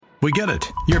We get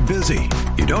it. You're busy.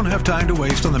 You don't have time to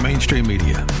waste on the mainstream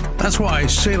media. That's why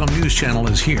Salem News Channel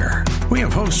is here. We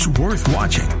have hosts worth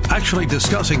watching, actually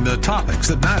discussing the topics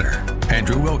that matter.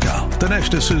 Andrew Wilkow,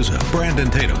 Dinesh D'Souza, Brandon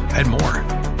Tatum, and more.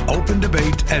 Open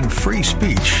debate and free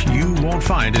speech you won't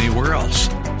find anywhere else.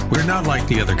 We're not like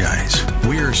the other guys.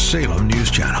 We're Salem News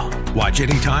Channel. Watch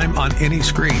anytime on any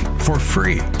screen for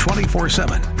free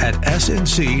 24/7 at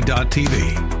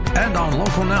snc.tv and on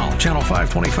Local Now, Channel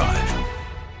 525.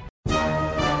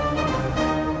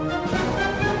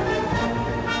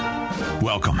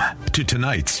 Welcome to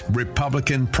tonight's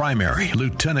Republican primary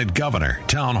Lieutenant Governor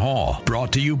Town Hall,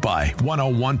 brought to you by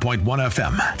 101.1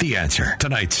 FM. The Answer.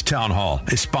 Tonight's Town Hall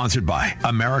is sponsored by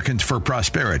Americans for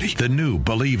Prosperity, the new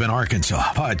Believe in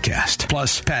Arkansas podcast,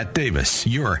 plus Pat Davis,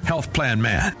 your health plan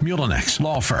man, Mulinex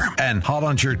Law Firm, and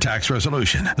Hollinger Tax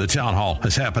Resolution. The Town Hall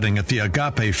is happening at the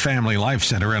Agape Family Life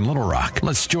Center in Little Rock.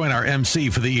 Let's join our MC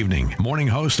for the evening, morning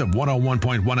host of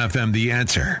 101.1 FM, The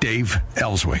Answer, Dave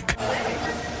Ellswick.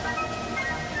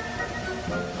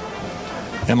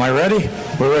 Am I ready?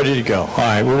 We're ready to go. All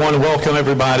right, we want to welcome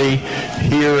everybody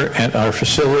here at our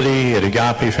facility at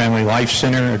Agape Family Life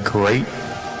Center, a great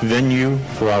venue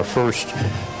for our first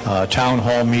town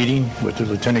hall meeting with the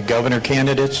Lieutenant Governor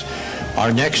candidates.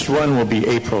 Our next one will be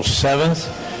April 7th,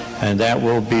 and that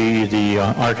will be the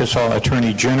Arkansas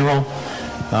Attorney General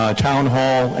town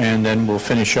hall, and then we'll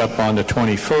finish up on the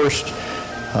 21st,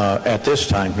 at this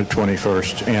time, the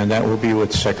 21st, and that will be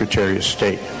with Secretary of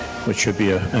State, which should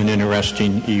be an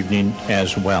interesting evening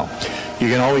as well. You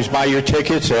can always buy your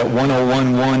tickets at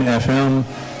 1011FM,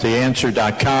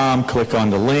 theanswer.com. Click on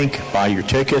the link, buy your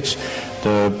tickets.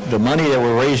 The money that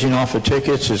we're raising off of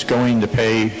tickets is going to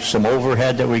pay some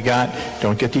overhead that we got.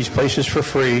 Don't get these places for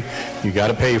free. You got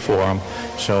to pay for them.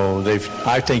 So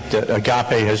I think that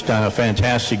Agape has done a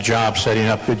fantastic job setting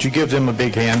up. Could you give them a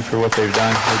big hand for what they've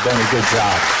done? They've done a good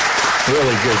job.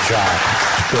 Really good job.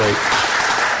 It's great.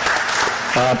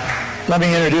 Let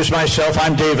me introduce myself.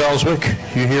 I'm Dave Ellswick.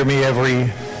 You hear me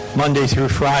every Monday through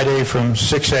Friday from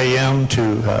 6 a.m.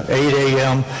 to 8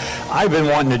 a.m. I've been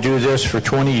wanting to do this for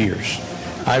 20 years.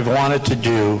 I've wanted to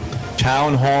do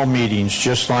town hall meetings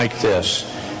just like this,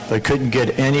 but couldn't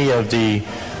get any of the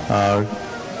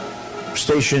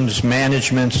station's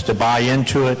managements to buy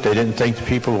into it. They didn't think the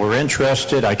people were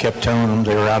interested. I kept telling them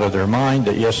they were out of their mind,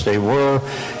 that yes, they were.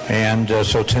 And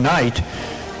so tonight,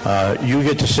 you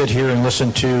get to sit here and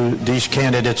listen to these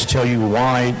candidates tell you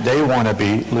why they want to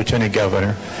be Lieutenant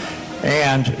Governor.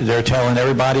 And they're telling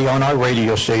everybody on our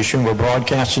radio station. We're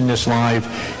broadcasting this live.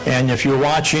 And if you're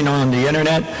watching on the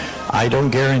internet, I don't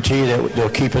guarantee that they'll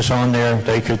keep us on there.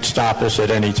 They could stop us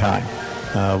at any time.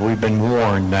 We've been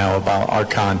warned now about our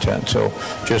content, so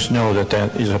just know that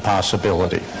that is a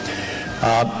possibility.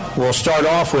 We'll start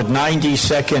off with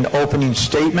 90-second opening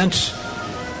statements.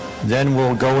 Then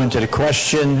we'll go into the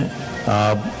question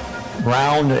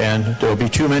round, and there'll be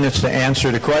 2 minutes to answer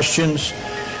the questions.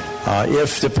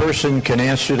 If the person can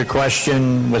answer the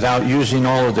question without using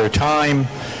all of their time,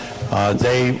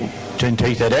 they can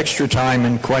take that extra time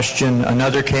and question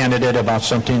another candidate about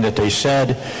something that they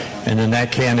said, and then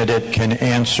that candidate can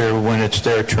answer when it's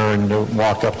their turn to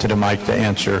walk up to the mic to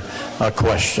answer a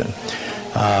question.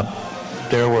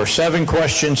 There were 7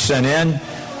 questions sent in.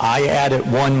 I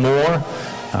added one more.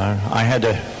 I had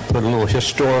to put a little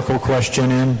historical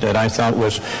question in that I thought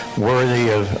was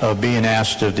worthy of being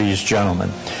asked of these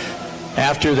gentlemen.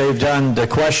 After they've done the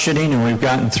questioning and we've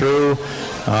gotten through,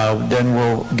 then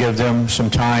we'll give them some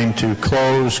time to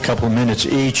close, a couple of minutes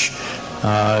each,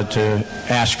 to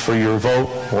ask for your vote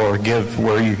or give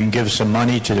where you can give some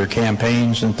money to their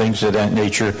campaigns and things of that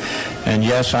nature. And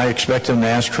yes, I expect them to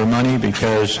ask for money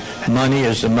because money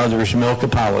is the mother's milk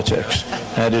of politics.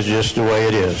 That is just the way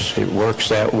it is. It works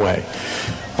that way.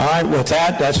 All right, with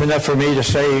that, that's enough for me to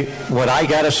say what I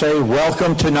got to say.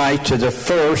 Welcome tonight to the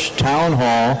first town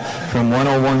hall from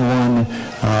 101.1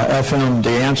 FM, The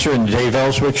Answer, and the Dave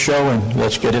Ellswick Show, and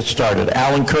let's get it started.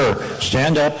 Alan Kerr,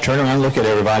 stand up, turn around, look at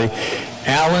everybody.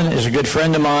 Alan is a good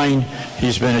friend of mine.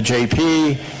 He's been a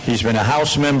JP. He's been a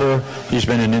House member. He's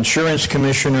been an insurance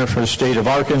commissioner for the state of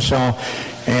Arkansas,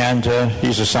 and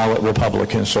he's a solid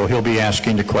Republican, so he'll be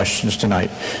asking the questions tonight.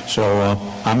 So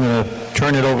I'm going to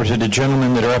turn it over to the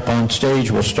gentlemen that are up on stage.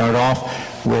 We'll start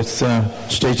off with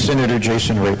State Senator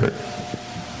Jason Rapert.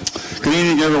 Good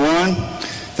evening, everyone.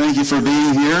 Thank you for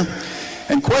being here.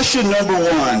 And question number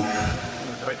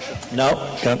 1. No,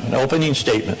 opening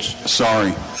statements.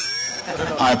 Sorry.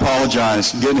 I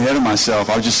apologize. I'm getting ahead of myself.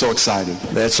 I was just so excited.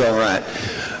 That's all right.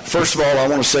 First of all, I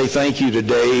want to say thank you to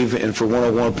Dave and for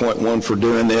 101.1 for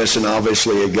doing this, and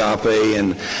obviously Agape.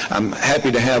 And I'm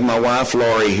happy to have my wife,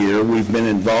 Laurie, here. We've been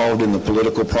involved in the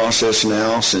political process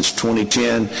now since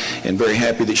 2010, and very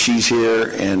happy that she's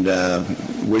here, and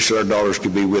wish that our daughters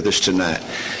could be with us tonight.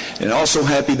 And also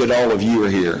happy that all of you are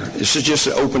here. This is just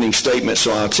an opening statement,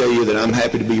 so I'll tell you that I'm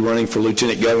happy to be running for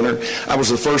Lieutenant Governor. I was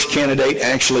the first candidate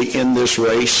actually in this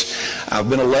race. I've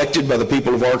been elected by the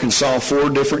people of Arkansas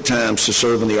 4 different times to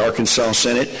serve in the Arkansas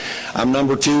Senate. I'm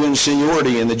number 2 in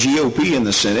seniority in the GOP in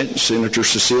the Senate. Senator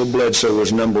Cecile Bledsoe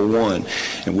was number 1,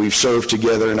 and we've served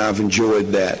together, and I've enjoyed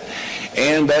that.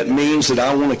 And that means that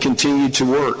I want to continue to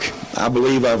work. I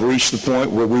believe I've reached the point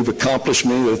where we've accomplished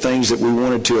many of the things that we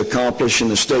wanted to accomplish in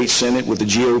the state Senate with the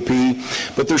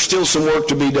GOP, but there's still some work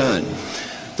to be done.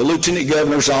 The Lieutenant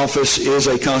Governor's office is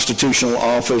a constitutional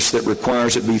office that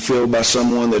requires it be filled by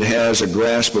someone that has a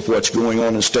grasp of what's going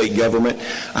on in state government.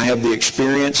 I have the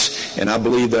experience, and I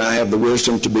believe that I have the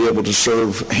wisdom to be able to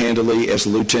serve handily as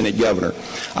the Lieutenant Governor.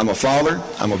 I'm a father.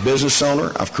 I'm a business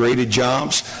owner. I've created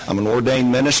jobs. I'm an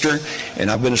ordained minister,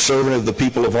 and I've been a servant of the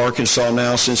people of Arkansas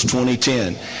now since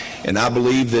 2010. And I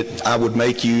believe that I would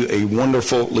make you a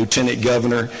wonderful Lieutenant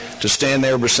Governor to stand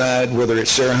there beside, whether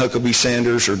it's Sarah Huckabee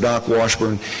Sanders or Doc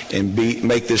Washburn, and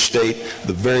make this state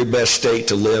the very best state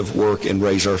to live, work, and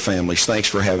raise our families. Thanks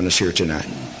for having us here tonight.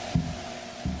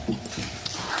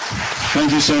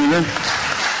 Thank you, Senator.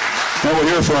 Now we'll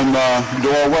hear from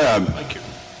Doyle Webb. Thank you.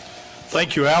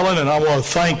 Thank you, Alan, and I want to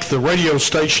thank the radio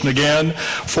station again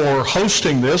for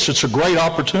hosting this. It's a great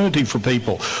opportunity for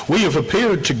people. We have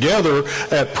appeared together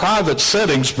at private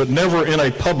settings, but never in a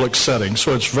public setting,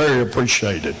 so it's very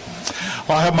appreciated.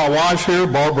 I have my wife here,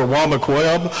 Barbara Womack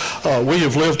Webb. We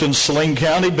have lived in Saline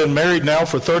County, been married now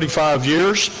for 35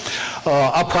 years.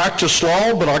 I practiced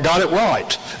law, but I got it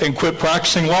right and quit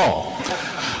practicing law.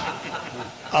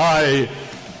 I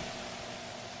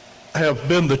have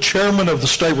been the chairman of the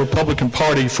state Republican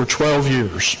Party for 12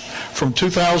 years, from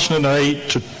 2008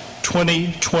 to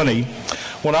 2020.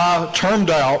 When I termed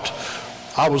out,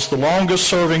 I was the longest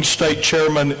serving state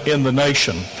chairman in the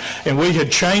nation, and we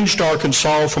had changed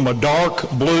Arkansas from a dark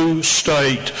blue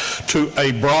state to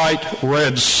a bright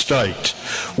red state.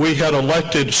 We had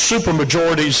elected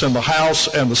supermajorities in the House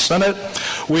and the Senate.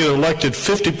 We had elected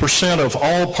 50% of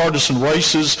all partisan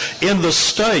races in the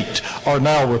state are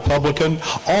now Republican.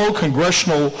 All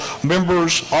congressional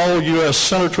members, all U.S.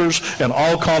 senators, and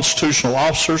all constitutional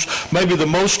officers. Maybe the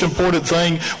most important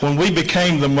thing, when we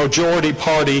became the majority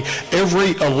party, every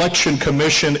election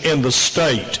commission in the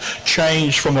state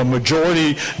changed from a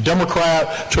majority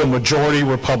Democrat to a majority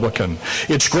Republican.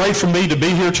 It's great for me to be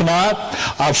here tonight.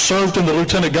 I've served in the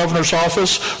Lieutenant Governor's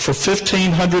office for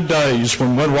 1,500 days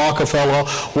when Win Rockefeller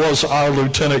was our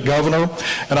Lieutenant Governor,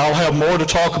 and I'll have more to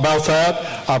talk about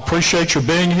that. I appreciate your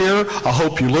being here. I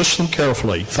hope you listen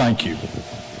carefully. Thank you.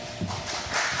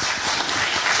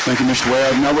 Thank you, Mr.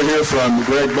 Webb. Now we'll hear from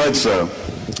Greg Bledsoe.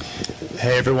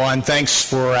 Hey everyone, thanks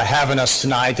for having us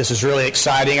tonight. This is really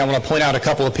exciting. I want to point out a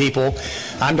couple of people.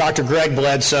 I'm Dr. Greg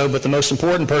Bledsoe, but the most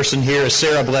important person here is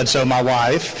Sarah Bledsoe, my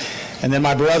wife. And then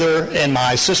my brother and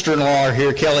my sister-in-law are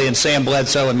here, Kelly and Sam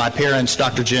Bledsoe, and my parents,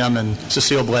 Dr. Jim and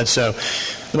Cecile Bledsoe.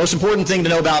 The most important thing to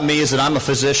know about me is that I'm a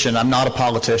physician. I'm not a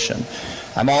politician.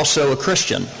 I'm also a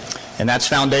Christian, and that's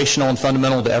foundational and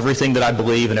fundamental to everything that I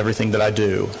believe and everything that I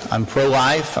do. I'm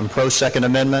pro-life, I'm pro-Second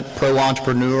Amendment,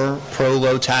 pro-entrepreneur,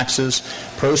 pro-low taxes,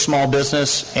 pro-small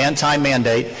business,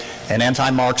 anti-mandate, and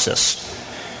anti-Marxist.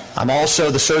 I'm also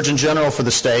the Surgeon General for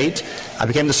the state. I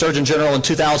became the Surgeon General in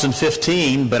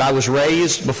 2015, but I was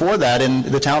raised before that in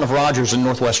the town of Rogers in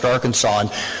northwest Arkansas.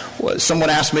 And someone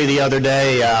asked me the other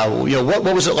day, what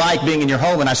was it like being in your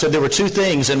home? And I said there were two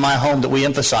things in my home that we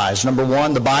emphasize. Number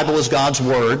one, the Bible is God's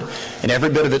Word, and every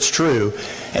bit of it's true.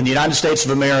 And the United States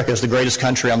of America is the greatest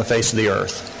country on the face of the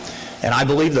earth. And I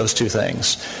believe those two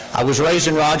things. I was raised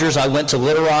in Rogers. I went to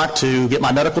Little Rock to get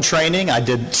my medical training. I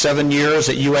did 7 years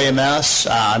at UAMS.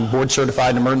 I'm board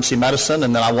certified in emergency medicine,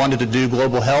 and then I wanted to do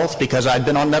global health because I'd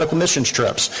been on medical missions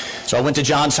trips. So I went to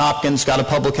Johns Hopkins, got a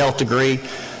public health degree,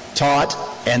 taught,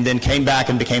 and then came back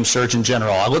and became Surgeon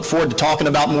General. I look forward to talking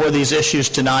about more of these issues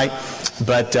tonight,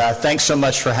 but thanks so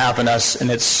much for having us, and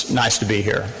it's nice to be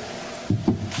here.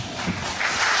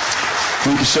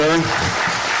 Thank you, sir.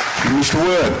 Mr.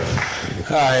 Wood.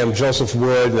 I am Joseph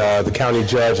Wood, the county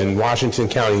judge in Washington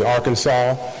County,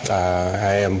 Arkansas.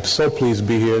 I am so pleased to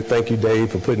be here. Thank you,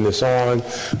 Dave, for putting this on,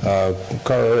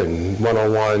 Kerr and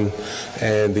 101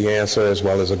 and The Answer, as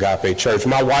well as Agape Church.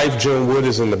 My wife, June Wood,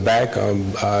 is in the back.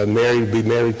 I'm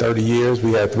married 30 years.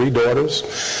 We have 3 daughters,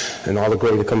 and all the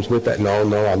glory that comes with that. No,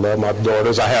 I love my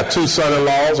daughters. I have 2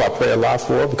 son-in-laws I pray a lot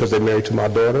for because they're married to my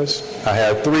daughters. I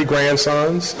have 3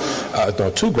 grandsons,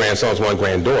 2 grandsons, 1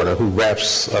 granddaughter who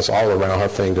wraps us all around her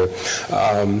finger.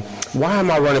 Why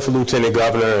am I running for lieutenant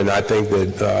governor? And I think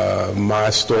that my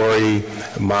story,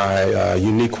 my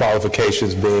unique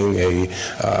qualifications being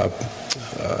a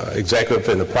executive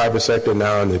in the private sector,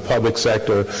 now in the public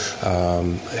sector,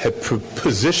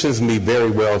 positions me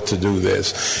very well to do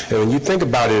this. And when you think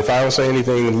about it, if I don't say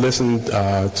anything, listen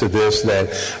to this, that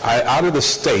out of the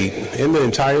state, in the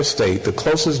entire state, the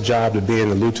closest job to being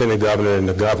the lieutenant governor and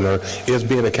the governor is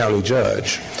being a county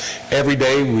judge. Every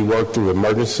day we work through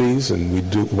emergencies and we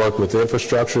do work with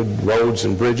infrastructure, roads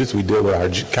and bridges. We deal with our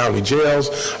county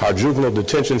jails, our juvenile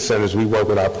detention centers. We work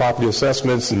with our property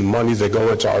assessments and the monies that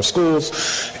go into our schools.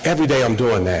 Every day I'm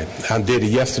doing that. I did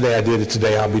it yesterday, I did it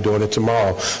today, I'll be doing it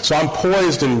tomorrow. So I'm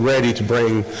poised and ready to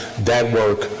bring that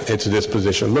work into this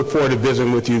position. Look forward to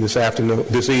visiting with you this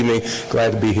evening.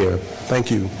 Glad to be here. Thank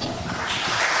you.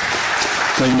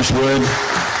 Thank you, Mr. Wood.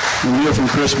 We'll hear from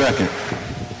Chris Beckett.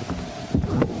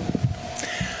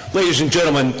 Ladies and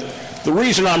gentlemen, the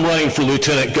reason I'm running for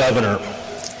lieutenant governor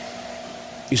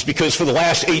is because for the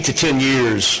last 8 to 10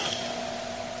 years,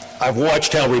 I've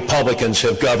watched how Republicans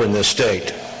have governed this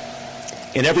state.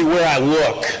 And everywhere I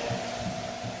look,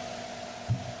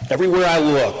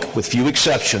 with few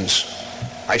exceptions,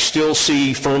 I still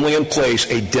see firmly in place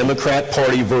a Democrat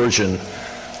Party version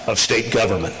of state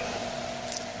government.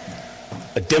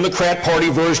 A Democrat Party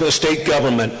version of state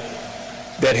government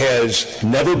that has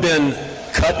never been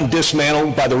cut and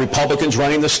dismantled by the Republicans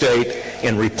running the state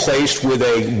and replaced with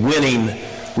a winning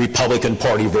Republican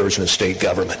Party version of state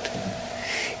government.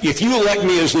 If you elect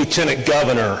me as lieutenant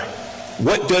governor,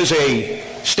 what does a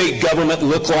state government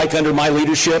look like under my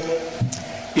leadership?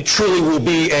 It truly will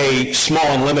be a small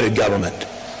and limited government.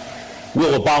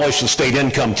 We'll abolish the state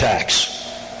income tax.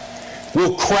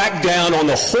 We'll crack down on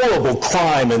the horrible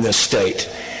crime in this state,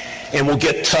 and we'll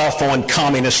get tough on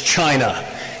communist China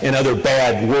and other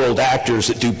bad world actors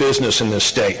that do business in this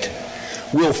state.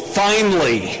 We'll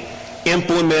finally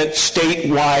implement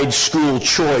statewide school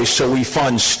choice so we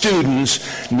fund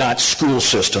students, not school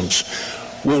systems.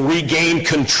 We'll regain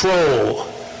control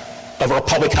of our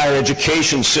public higher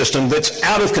education system that's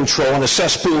out of control and a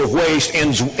cesspool of waste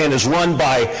and is run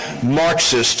by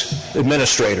Marxist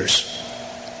administrators.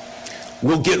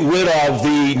 We'll get rid of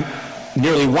the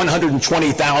nearly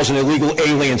 120,000 illegal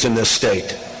aliens in this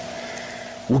state.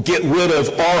 We'll get rid of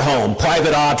our home,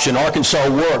 private option, Arkansas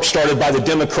Works, started by the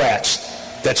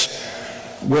Democrats. That's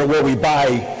where we buy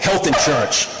health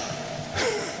insurance.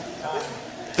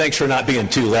 Thanks for not being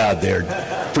too loud there.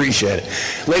 Appreciate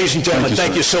it. Ladies and gentlemen,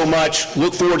 thank you so much.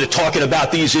 Look forward to talking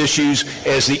about these issues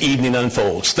as the evening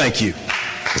unfolds. Thank you.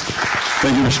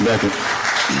 Thank you, Mr. Beckett.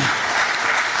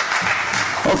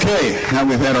 Okay, now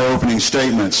we've had our opening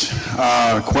statements.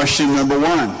 Question number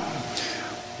 1.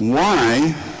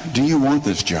 Why do you want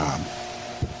this job?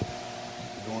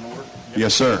 Going to work?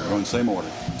 Yes, sir. Go in the same order.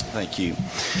 Thank you.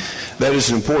 That is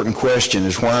an important question,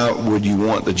 is why would you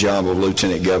want the job of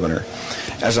lieutenant governor?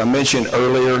 As I mentioned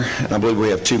earlier, and I believe we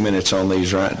have 2 minutes on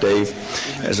these, right, Dave?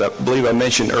 As I believe I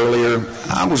mentioned earlier,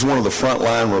 I was one of the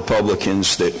frontline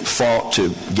Republicans that fought to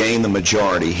gain the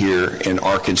majority here in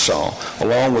Arkansas,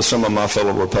 along with some of my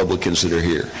fellow Republicans that are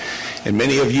here. And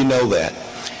many of you know that.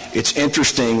 It's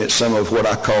interesting that some of what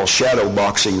I call shadow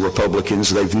boxing Republicans,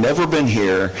 they've never been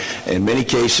here, in many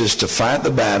cases, to fight the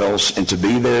battles and to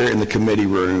be there in the committee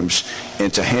rooms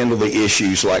and to handle the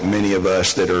issues like many of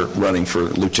us that are running for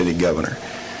lieutenant governor.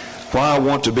 Why I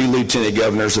want to be lieutenant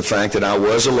governor is the fact that I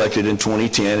was elected in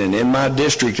 2010, and in my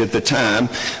district at the time,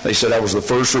 they said I was the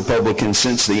first Republican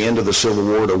since the end of the Civil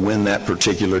War to win that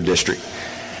particular district.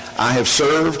 I have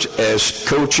served as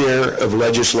co-chair of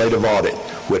legislative audit,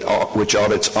 which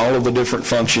audits all of the different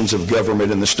functions of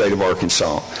government in the state of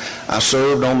Arkansas. I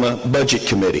served on the budget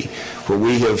committee, where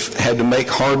we have had to make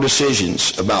hard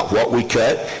decisions about what we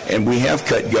cut, and we have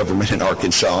cut government in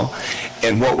Arkansas,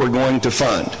 and what we're going to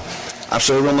fund. I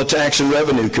served on the Tax and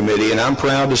Revenue Committee, and I'm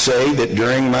proud to say that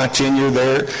during my tenure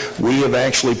there, we have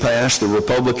actually passed, the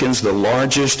Republicans, the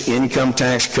largest income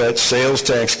tax cuts, sales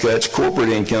tax cuts, corporate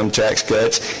income tax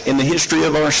cuts in the history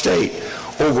of our state.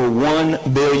 Over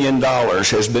 $1 billion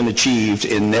has been achieved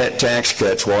in net tax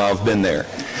cuts while I've been there.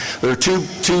 There are two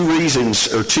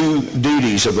reasons or two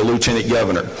duties of the Lieutenant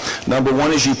Governor. Number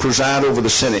one is you preside over the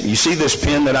Senate. You see this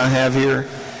pen that I have here?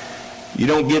 You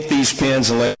don't get these pens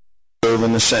unless you serve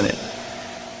in the Senate.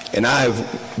 And I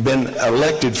have been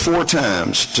elected 4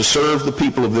 times to serve the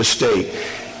people of this state.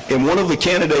 And one of the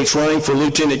candidates running for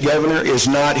Lieutenant Governor is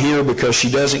not here because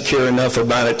she doesn't care enough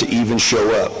about it to even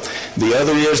show up. The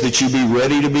other is that you be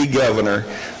ready to be governor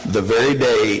the very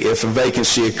day if a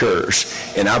vacancy occurs.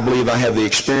 And I believe I have the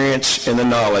experience and the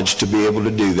knowledge to be able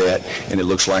to do that, and it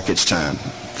looks like it's time.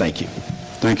 Thank you.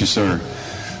 Thank you, sir.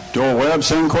 Doyle Webb,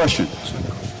 same question.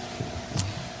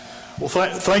 Well,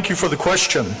 thank you for the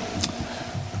question.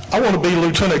 I want to be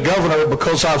Lieutenant Governor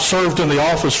because I've served in the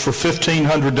office for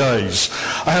 1,500 days.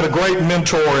 I had a great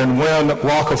mentor in Wynn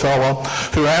Rockefeller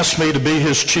who asked me to be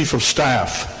his chief of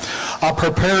staff. I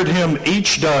prepared him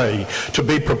each day to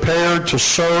be prepared to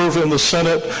serve in the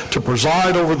Senate, to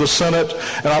preside over the Senate,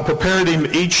 and I prepared him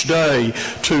each day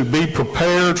to be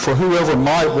prepared for whoever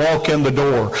might walk in the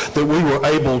door, that we were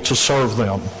able to serve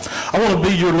them. I want to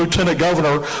be your Lieutenant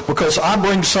Governor because I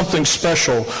bring something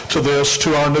special to this,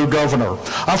 to our new governor.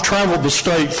 I've traveled the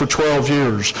state for 12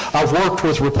 years. I've worked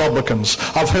with Republicans.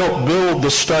 I've helped build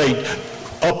the state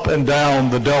up and down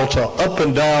the Delta, up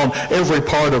and down every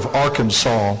part of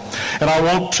Arkansas. And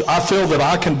I feel that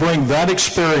I can bring that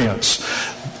experience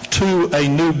to a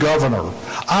new governor.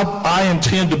 I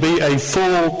intend to be a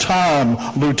full-time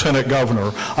Lieutenant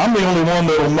Governor. I'm the only one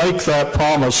that will make that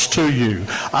promise to you.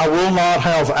 I will not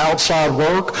have outside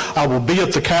work. I will be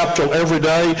at the Capitol every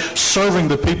day, serving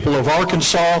the people of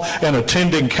Arkansas and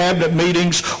attending cabinet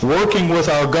meetings, working with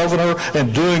our governor,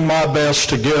 and doing my best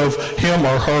to give him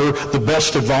or her the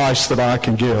best advice that I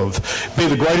can give. It'd be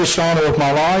the greatest honor of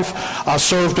my life. I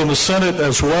served in the Senate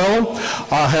as well.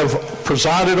 I have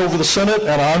presided over the Senate,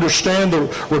 and I understand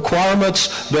the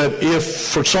requirements that if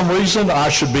for some reason I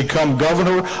should become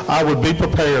governor, I would be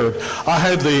prepared. I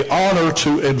had the honor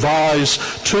to advise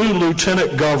 2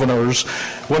 lieutenant governors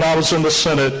when I was in the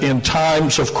Senate in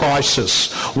times of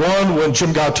crisis. One, when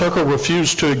Jim Guy Tucker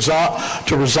refused to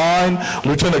resign,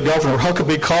 Lieutenant Governor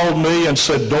Huckabee called me and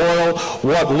said, "Doyle,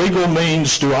 what legal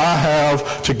means do I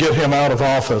have to get him out of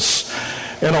office?"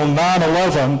 And on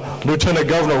 9/11, Lieutenant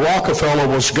Governor Rockefeller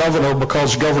was governor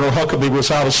because Governor Huckabee was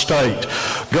out of state.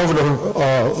 Governor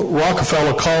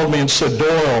Rockefeller called me and said,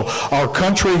 "Doyle, our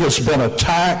country has been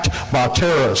attacked by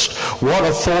terrorists. What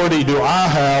authority do I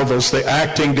have as the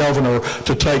acting governor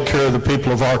to take care of the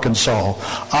people of Arkansas?"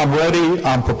 I'm ready.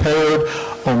 I'm prepared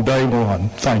on day one.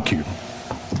 Thank you.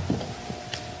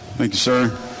 Thank you,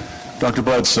 sir. Dr.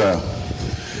 Bledsoe.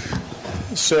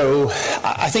 So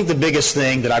I think the biggest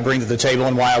thing that I bring to the table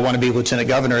and why I want to be Lieutenant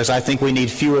Governor is I think we need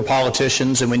fewer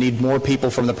politicians and we need more people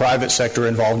from the private sector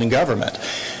involved in government.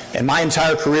 And my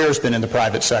entire career has been in the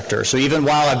private sector. So even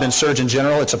while I've been Surgeon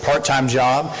General, it's a part-time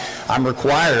job. I'm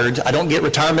required, I don't get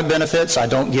retirement benefits, I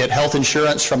don't get health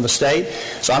insurance from the state,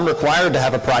 so I'm required to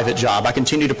have a private job. I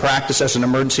continue to practice as an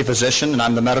emergency physician, and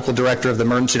I'm the medical director of the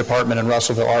emergency department in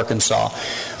Russellville, Arkansas.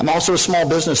 I'm also a small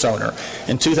business owner.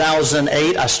 In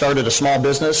 2008, I started a small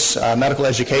business, medical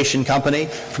education company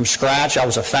from scratch. I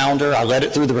was a founder. I led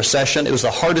it through the recession. It was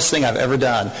the hardest thing I've ever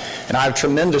done. And I have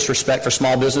tremendous respect for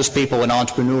small business people and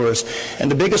entrepreneurs.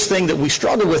 And the biggest thing that we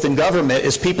struggle with in government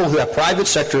is people who have private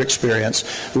sector experience,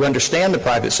 who understand the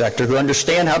private sector, who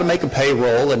understand how to make a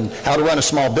payroll and how to run a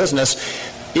small business,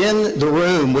 in the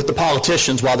room with the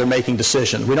politicians while they're making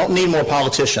decisions. We don't need more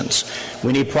politicians.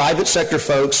 We need private sector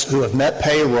folks who have met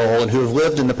payroll and who have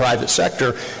lived in the private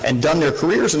sector and done their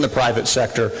careers in the private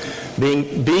sector,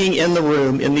 being in the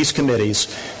room in these committees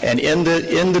and in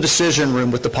the decision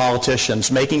room with the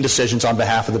politicians, making decisions on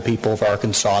behalf of the people of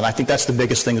Arkansas. And I think that's the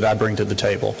biggest thing that I bring to the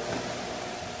table.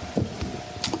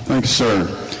 Thanks, sir.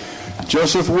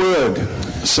 Joseph Wood,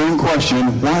 same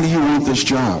question. Why do you want this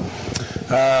job?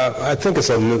 I think it's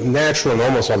a natural and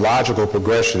almost a logical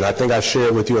progression. I think I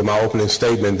shared with you in my opening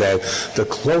statement that the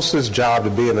closest job to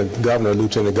being a governor,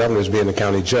 lieutenant governor, is being a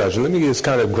county judge. And let me just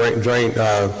kind of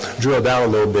drill down a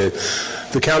little bit.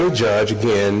 The county judge,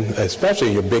 again, especially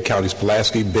in your big counties,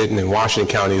 Pulaski, Benton, and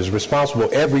Washington County, is responsible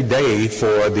every day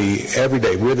for every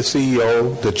day. We're the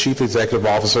CEO, the chief executive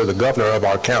officer, the governor of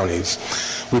our counties.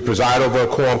 We preside over a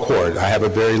quorum court. I have a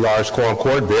very large quorum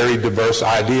court, very diverse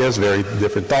ideas, very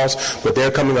different thoughts, but they're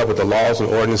coming up with the laws and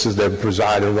ordinances that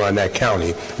preside and run that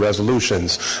county,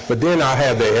 resolutions. But then I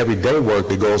have the everyday work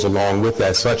that goes along with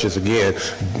that, such as, again,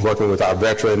 working with our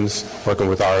veterans, working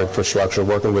with our infrastructure,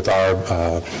 working with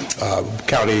our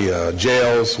county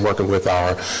jails, working with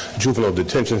our juvenile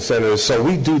detention centers. So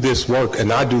we do this work,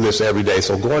 and I do this every day.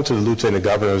 So going to the Lieutenant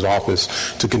Governor's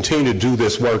office to continue to do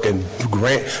this work and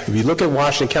grant, if you look at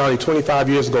Washington County 25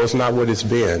 years ago, it's not what it's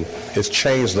been. It's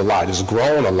changed a lot. It's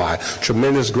grown a lot.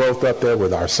 Tremendous growth up there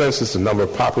with our census, the number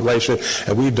of population,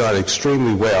 and we've done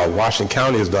extremely well. Washington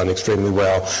County has done extremely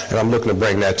well, and I'm looking to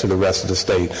bring that to the rest of the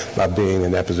state by being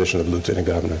in that position of Lieutenant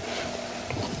Governor.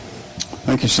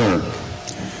 Thank you, sir.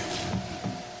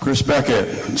 Chris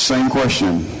Beckett, same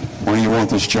question. Why do you want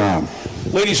this job?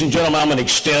 Ladies and gentlemen, I'm going to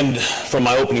extend from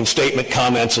my opening statement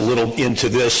comments a little into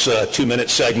this 2-minute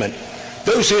segment.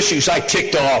 Those issues I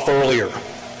ticked off earlier,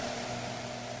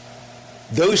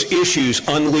 those issues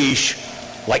unleash,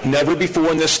 like never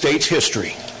before in this state's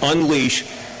history, unleash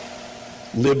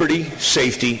liberty,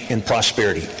 safety, and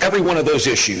prosperity. Every one of those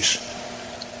issues.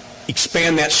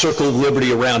 Expand that circle of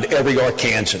liberty around every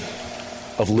Arkansan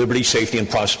of liberty, safety, and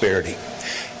prosperity.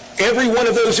 Every one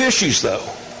of those issues, though,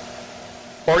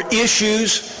 are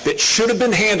issues that should have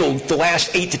been handled the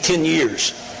last 8 to 10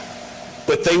 years,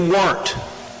 but they weren't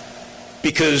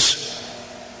because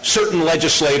certain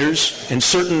legislators and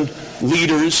certain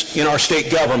leaders in our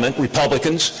state government,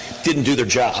 Republicans, didn't do their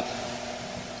job,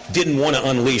 didn't want to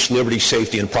unleash liberty,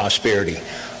 safety, and prosperity.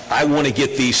 I want to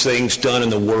get these things done in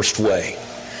the worst way.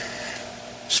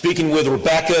 Speaking with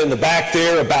Rebecca in the back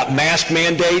there about mask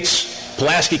mandates,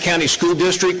 Pulaski County School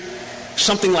District,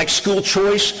 something like school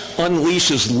choice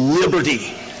unleashes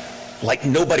liberty like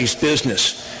nobody's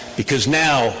business. Because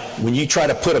now, when you try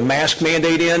to put a mask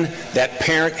mandate in, that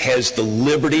parent has the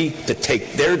liberty to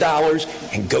take their dollars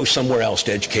and go somewhere else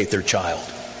to educate their child.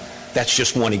 That's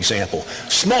just one example.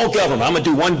 Small government, I'm going to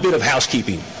do one bit of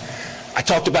housekeeping. I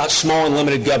talked about small and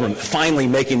limited government, finally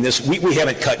making this, we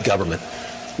haven't cut government.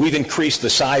 We've increased the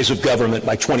size of government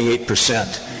by 28%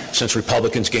 since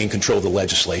Republicans gained control of the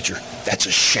legislature. That's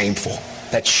shameful.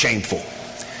 That's shameful.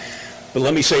 But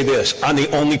let me say this. I'm the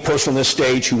only person on this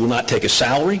stage who will not take a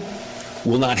salary,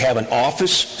 will not have an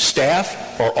office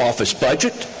staff or office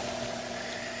budget.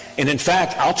 And in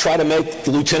fact, I'll try to make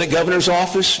the Lieutenant Governor's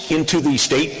office into the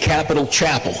state capitol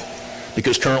chapel,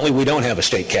 because currently we don't have a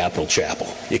state capitol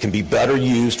chapel. It can be better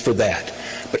used for that.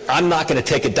 But I'm not going to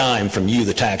take a dime from you,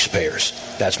 the taxpayers.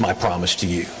 That's my promise to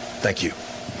you. Thank you.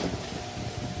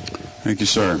 Thank you,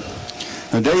 sir.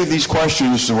 Now, Dave, these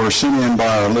questions were sent in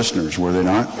by our listeners, were they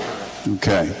not?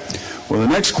 Okay. Well, the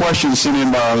next question sent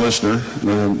in by our listener,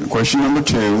 question number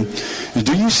 2, is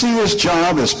do you see this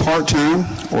job as part-time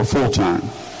or full-time?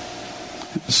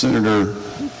 Senator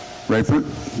Rayford,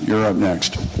 you're up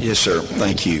next. Yes, sir.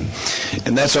 Thank you.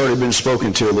 And that's already been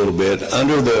spoken to a little bit.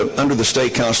 Under the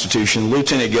state constitution,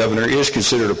 lieutenant governor is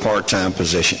considered a part-time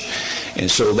position. And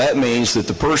so that means that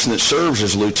the person that serves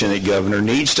as lieutenant governor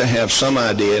needs to have some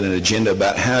idea and an agenda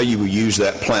about how you will use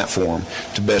that platform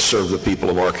to best serve the people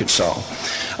of Arkansas.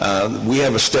 We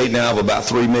have a state now of about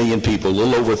 3 million people, a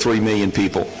little over 3 million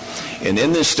people. And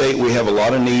in this state, we have a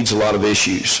lot of needs, a lot of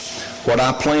issues. What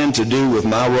I plan to do with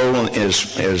my role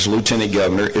as Lieutenant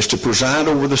Governor is to preside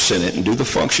over the Senate and do the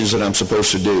functions that I'm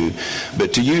supposed to do,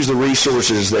 but to use the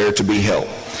resources there to be helped.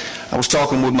 I was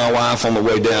talking with my wife on the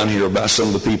way down here about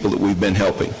some of the people that we've been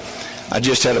helping. I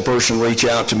just had a person reach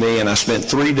out to me, and I spent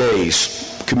 3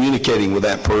 days communicating with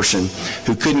that person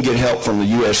who couldn't get help from the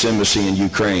U.S. Embassy in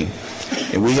Ukraine.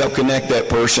 And we helped connect that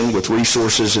person with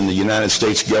resources in the United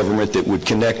States government that would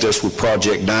connect us with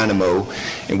Project Dynamo,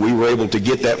 and we were able to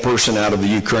get that person out of the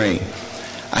Ukraine.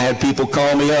 I had people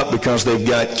call me up because they've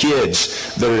got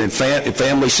kids that are in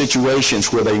family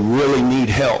situations where they really need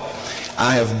help.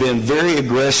 I have been very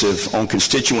aggressive on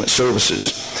constituent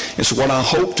services. And so what I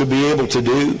hope to be able to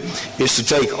do is to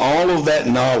take all of that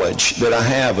knowledge that I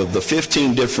have of the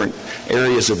 15 different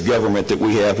areas of government that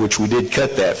we have, which we did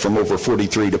cut that from over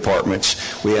 43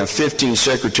 departments. We have 15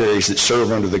 secretaries that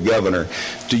serve under the governor,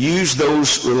 to use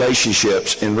those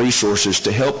relationships and resources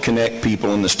to help connect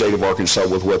people in the state of Arkansas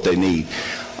with what they need.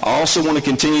 I also want to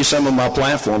continue some of my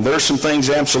platform. There are some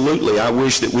things absolutely I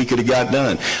wish that we could have got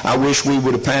done. I wish we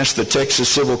would have passed the Texas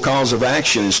Civil Cause of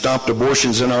Action and stopped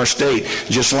abortions in our state,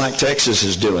 just like Texas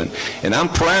is doing. And I'm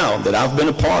proud that I've been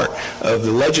a part of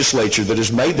the legislature that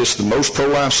has made this the most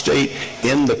pro-life state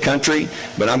in the country,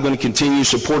 but I'm going to continue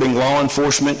supporting law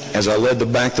enforcement as I led the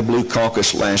Back the Blue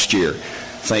caucus last year.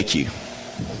 Thank you.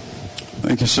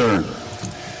 Thank you, sir.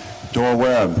 Dora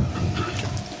Webb,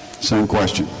 same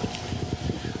question.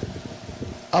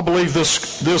 I believe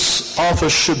this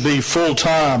office should be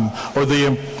full-time, or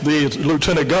the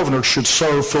lieutenant governor should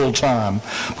serve full-time,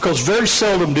 because very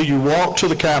seldom do you walk to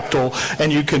the Capitol and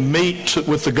you can meet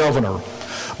with the governor.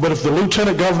 But if the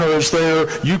lieutenant governor is there,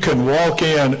 you can walk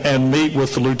in and meet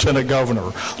with the lieutenant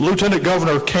governor. The lieutenant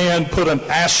governor can put an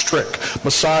asterisk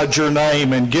beside your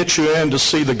name and get you in to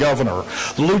see the governor.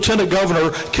 The lieutenant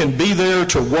governor can be there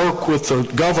to work with the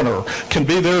governor, can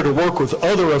be there to work with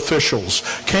other officials,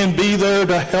 can be there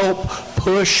to help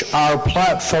push our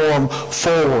platform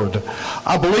forward.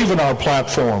 I believe in our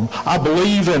platform. I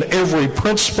believe in every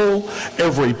principle,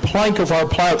 every plank of our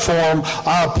platform.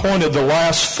 I appointed the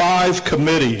last 5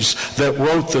 committees that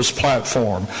wrote this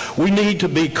platform. We need to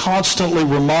be constantly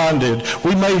reminded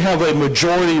we may have a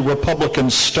majority Republican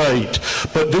state,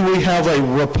 but do we have a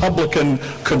Republican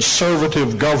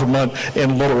conservative government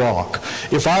in Little Rock?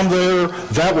 If I'm there,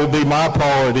 that will be my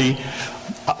priority.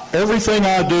 Everything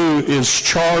I do is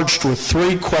charged with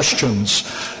 3 questions.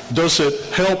 Does it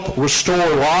help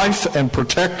restore life and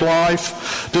protect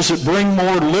life? Does it bring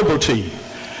more liberty?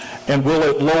 And will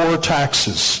it lower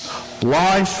taxes?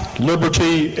 Life,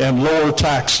 liberty, and lower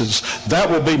taxes. That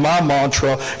will be my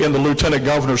mantra in the Lieutenant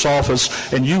Governor's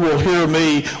office, and you will hear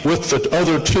me with the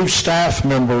other 2 staff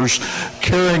members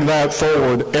carrying that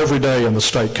forward every day in the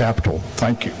state capitol.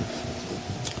 Thank you.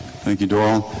 Thank you,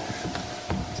 Doyle.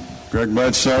 Greg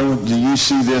Bledsoe, do you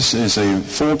see this as a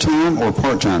full-time or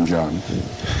part-time job?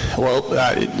 Well,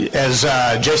 as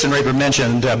Jason Raper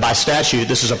mentioned, by statute,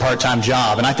 this is a part-time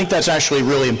job, and I think that's actually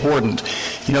really important.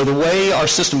 You know, the way our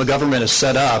system of government is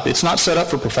set up, it's not set up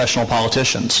for professional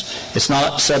politicians. It's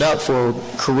not set up for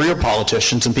career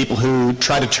politicians and people who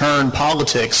try to turn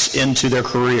politics into their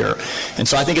career. And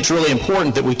so I think it's really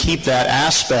important that we keep that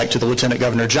aspect to the Lieutenant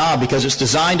Governor job, because it's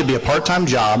designed to be a part-time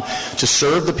job to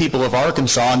serve the people of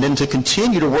Arkansas and then to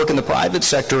continue to work in the private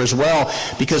sector as well,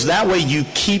 because that way you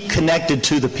keep connected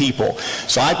to the people.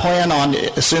 So I plan on,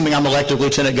 assuming I'm elected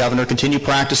Lieutenant Governor, continue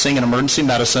practicing in emergency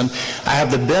medicine. I have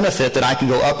the benefit that I can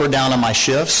go up or down on my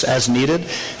shifts as needed,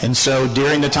 and so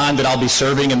during the time that I'll be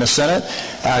serving in the Senate,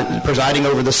 presiding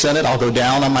over the Senate, I'll go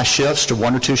down on my shifts to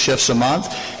 1 or 2 shifts a month,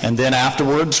 and then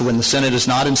afterwards, when the Senate is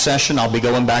not in session, I'll be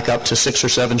going back up to 6 or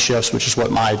 7 shifts, which is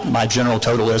what my general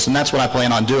total is, and that's what I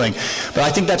plan on doing. But I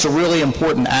think that's a really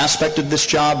important aspect of this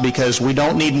job, because we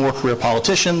don't need more career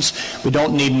politicians. We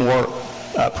don't need more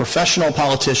professional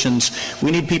politicians.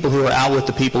 We need people who are out with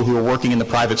the people who are working in the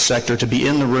private sector to be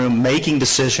in the room making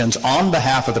decisions on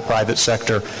behalf of the private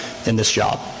sector in this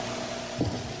job.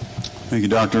 Thank you,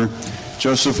 Doctor.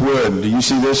 Joseph Wood, do you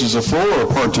see this as a full or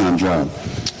a part-time job?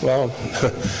 Well,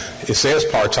 it says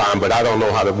part-time, but I don't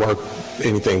know how to work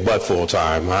anything but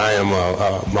full-time. I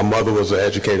am, my mother was an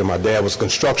educator, my dad was a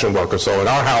construction worker, so in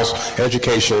our house,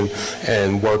 education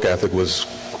and work ethic was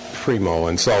primo.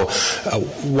 And so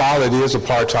while it is a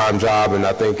part-time job, and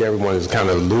I think everyone has kind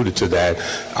of alluded to that,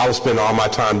 I will spend all my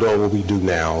time doing what we do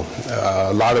now.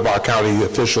 A lot of our county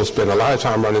officials spend a lot of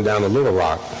time running down to Little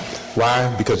Rock.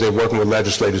 Why? Because they're working with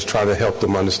legislators trying to help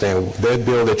them understand that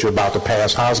bill that you're about to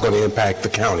pass, how it's going to impact the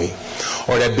county.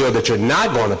 Or that bill that you're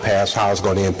not going to pass, how it's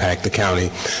going to impact the county.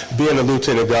 Being a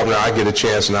lieutenant governor, I get a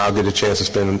chance, and I'll get a chance to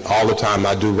spend all the time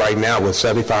I do right now with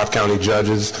 75 county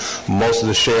judges, most of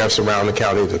the sheriffs around the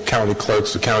county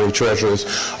clerks, the county treasurers,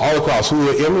 all across, who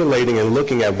are emulating and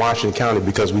looking at Washington County,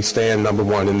 because we stand number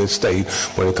 1 in this state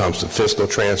when it comes to fiscal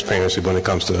transparency, when it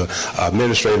comes to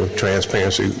administrative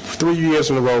transparency. 3 years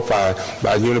in a row,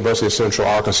 by the University of Central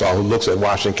Arkansas, who looks at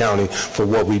Washington County for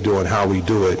what we do and how we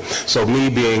do it. So me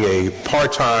being a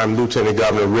part-time lieutenant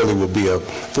governor really would be a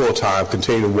full-time,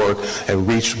 continue to work and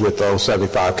reach with those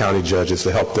 75 county judges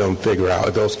to help them figure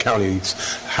out those counties,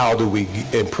 how do we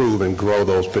improve and grow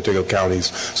those particular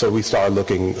counties, so we start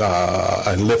looking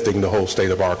and lifting the whole state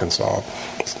of Arkansas.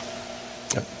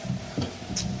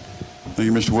 Thank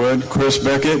you, Mr. Wood. Chris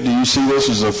Beckett, do you see this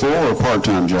as a full or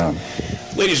part-time job?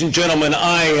 Ladies and gentlemen,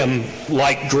 I am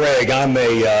like Greg.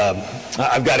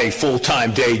 I've got a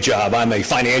full-time day job. I'm a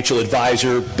financial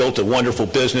advisor, built a wonderful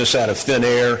business out of thin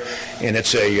air, and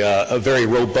it's a very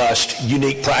robust,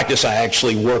 unique practice. I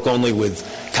actually work only with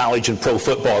college and pro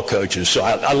football coaches, so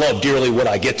I love dearly what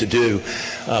I get to do,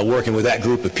 working with that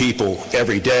group of people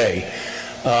every day.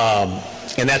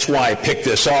 And that's why I picked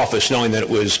this office, knowing that it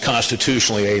was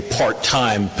constitutionally a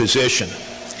part-time position.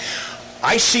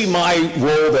 I see my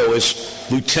role, though, as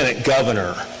Lieutenant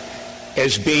Governor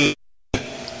as being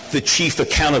the Chief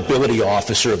Accountability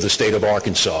Officer of the state of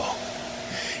Arkansas.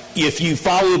 If you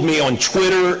followed me on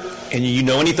Twitter and you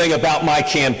know anything about my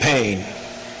campaign,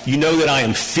 you know that I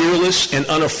am fearless and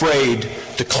unafraid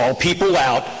to call people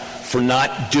out for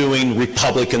not doing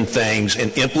Republican things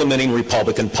and implementing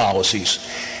Republican policies.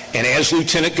 And as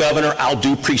Lieutenant Governor, I'll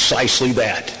do precisely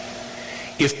that.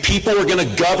 If people are going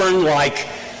to govern like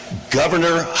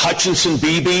Governor Hutchinson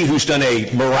Beebe, who's done a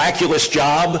miraculous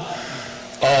job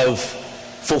of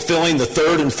fulfilling the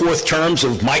third and fourth terms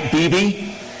of Mike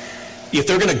Beebe, if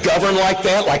they're going to govern like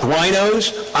that, like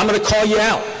rhinos, I'm going to call you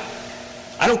out.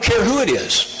 I don't care who it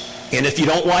is. And if you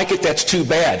don't like it, that's too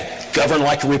bad. Govern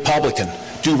like a Republican.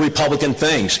 Do Republican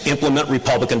things. Implement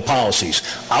Republican policies.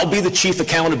 I'll be the chief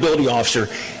accountability officer,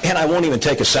 and I won't even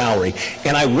take a salary.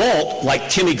 And I won't, like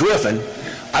Timmy Griffin,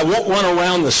 I won't run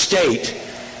around the state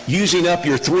using up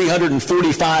your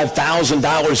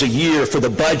 $345,000 a year for the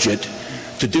budget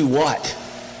to do what?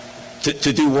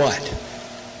 To do what?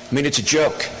 I mean, it's a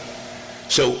joke.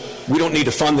 So we don't need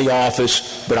to fund the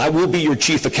office, but I will be your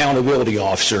chief accountability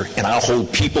officer, and I'll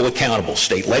hold people accountable,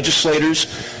 state legislators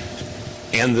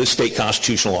and the state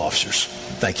constitutional officers.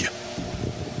 Thank you.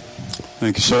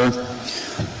 Thank you, sir.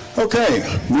 Okay,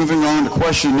 moving on to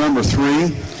question number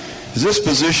 3. Is this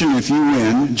position, if you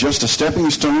win, just a stepping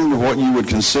stone to what you would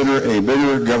consider a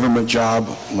bigger government job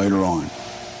later on?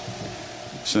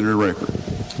 Senator Raper.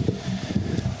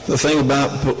 The thing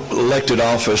about elected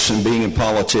office and being in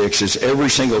politics is every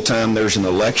single time there's an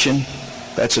election,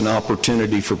 that's an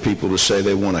opportunity for people to say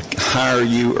they want to hire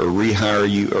you or rehire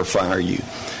you or fire you.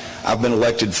 I've been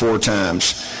elected 4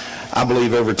 times. I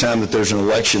believe every time that there's an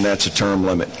election, that's a term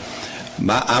limit.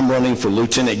 I'm running for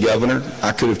lieutenant governor.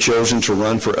 I could have chosen to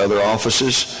run for other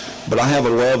offices, but I have a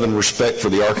love and respect for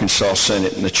the Arkansas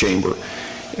Senate and the chamber.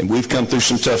 And we've come through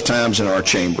some tough times in our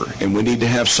chamber, and we need to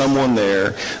have someone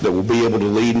there that will be able to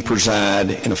lead and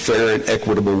preside in a fair and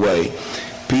equitable way.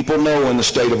 People know in the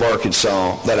state of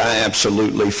Arkansas that I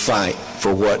absolutely fight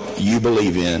for what you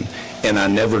believe in, and I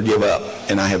never give up,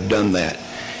 and I have done that.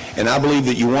 And I believe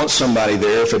that you want somebody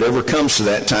there, if it ever comes to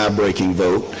that tie-breaking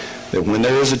vote, that when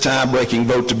there is a tie-breaking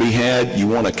vote to be had, you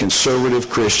want a conservative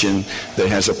Christian that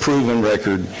has a proven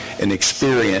record and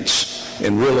experience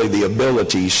and really the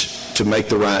abilities to make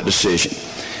the right decision.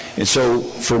 And so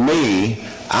for me,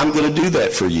 I'm going to do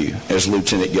that for you as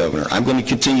Lieutenant Governor. I'm going to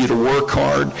continue to work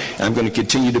hard. I'm going to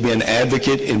continue to be an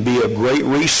advocate and be a great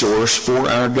resource for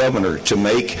our governor to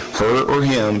make her or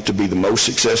him to be the most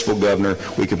successful governor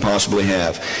we could possibly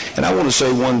have. And I want to say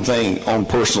one thing on the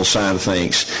personal side of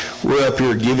things. We're up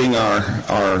here giving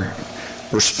our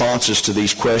responses to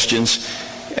these questions,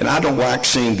 and I don't like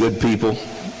seeing good people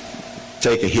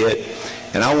take a hit.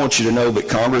 And I want you to know that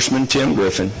Congressman Tim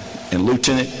Griffin and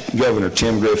Lieutenant Governor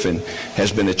Tim Griffin has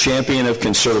been a champion of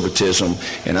conservatism,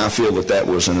 and I feel that that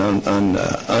was an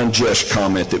unjust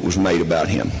comment that was made about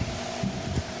him.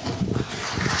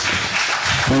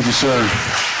 Thank you, sir.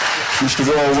 Mr.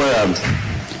 Will Webb,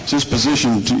 is this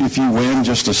position, if you win,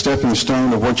 just a stepping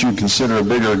stone to what you consider a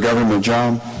bigger government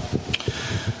job?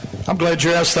 I'm glad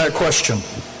you asked that question.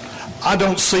 I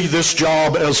don't see this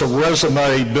job as a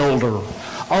resume builder.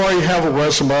 I already have a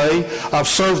resume. I've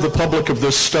served the public of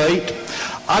this state.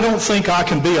 I don't think I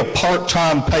can be a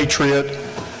part-time patriot,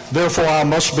 therefore I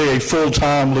must be a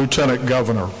full-time lieutenant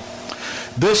governor.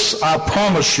 This, I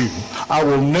promise you, I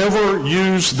will never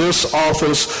use this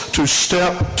office to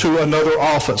step to another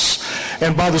office.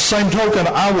 And by the same token,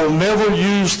 I will never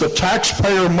use the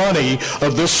taxpayer money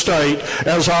of this state,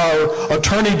 as our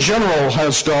Attorney General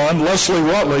has done, Leslie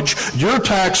Rutledge, your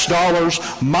tax dollars,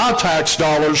 my tax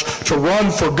dollars, to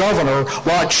run for governor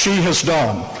like she has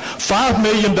done. $5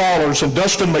 million, and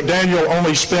Dustin McDaniel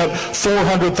only spent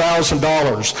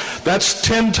 $400,000. That's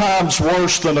 10 times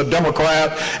worse than a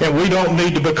Democrat, and we don't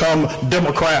need to become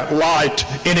Democrat light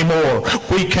anymore.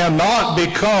 We cannot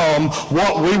become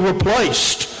what we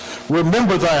replaced.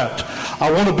 Remember that.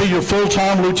 I want to be your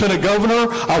full-time lieutenant governor.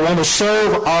 I want to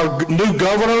serve our new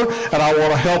governor, and I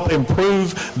want to help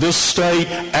improve this state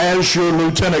as your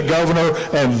lieutenant governor,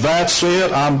 and that's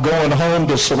it. I'm going home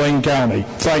to Saline County.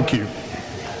 Thank you.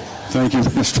 Thank you,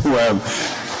 Mr. Webb.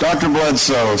 Dr.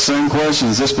 Bledsoe, same question.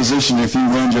 Is this position, if you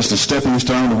win, just a stepping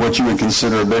stone to what you would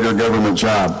consider a bigger government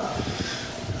job?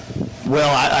 Well,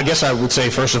 I guess I would say,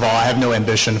 first of all, I have no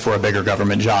ambition for a bigger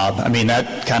government job. I mean,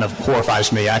 that kind of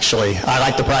horrifies me, actually. I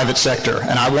like the private sector,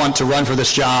 and I want to run for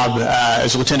this job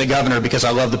as lieutenant governor because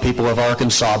I love the people of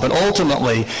Arkansas. But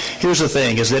ultimately, here's the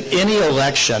thing, is that any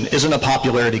election isn't a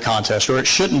popularity contest, or it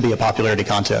shouldn't be a popularity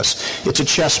contest. It's a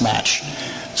chess match.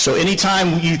 So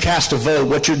anytime you cast a vote,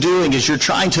 what you're doing is you're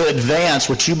trying to advance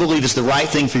what you believe is the right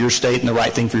thing for your state and the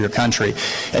right thing for your country.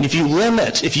 And if you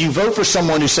vote for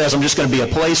someone who says, I'm just going to be a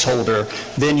placeholder,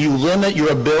 then you limit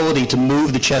your ability to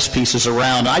move the chess pieces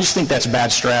around. I just think that's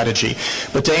bad strategy.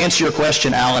 But to answer your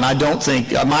question, Alan, I don't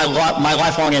think, my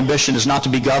lifelong ambition is not to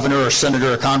be governor or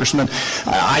senator or congressman.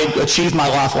 I achieved my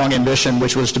lifelong ambition,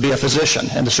 which was to be a physician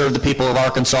and to serve the people of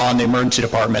Arkansas in the emergency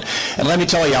department. And let me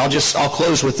tell you, I'll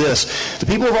close with this. The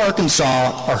people of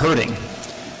Arkansas are hurting.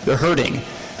 They're hurting.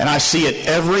 and I see it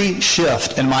every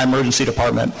shift in my emergency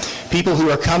department. People who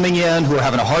are coming in, who are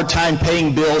having a hard time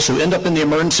paying bills, who end up in the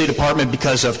emergency department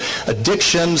because of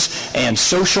addictions and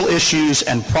social issues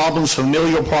and problems,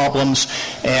 familial problems,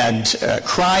 and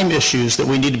crime issues that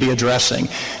we need to be addressing.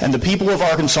 And the people of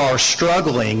Arkansas are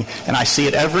struggling, and I see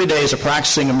it every day as a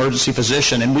practicing emergency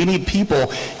physician, and we need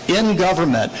people in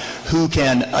government who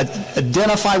can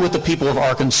identify with the people of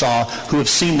Arkansas, who have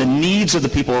seen the needs of the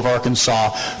people of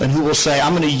Arkansas, and who will say,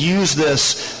 I'm going to use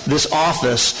this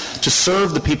office to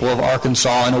serve the people of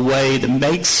Arkansas in a way that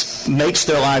makes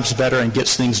their lives better and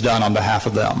gets things done on behalf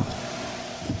of them.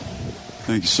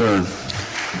 Thank you, sir.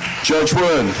 Judge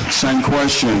Wood, same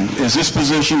question. Is this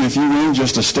position, if you win,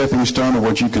 just a stepping stone to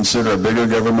what you consider a bigger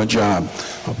government job?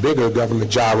 A bigger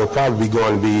government job would probably be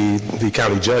going to be the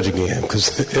county judge again,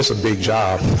 because it's a big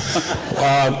job.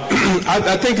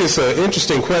 I think it's an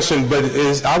interesting question, but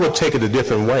I would take it a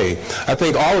different way. I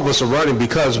think all of us are running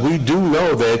because we do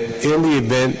know that in the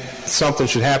event something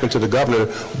should happen to the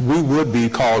governor, we would be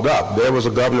called up. There was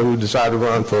a governor who decided to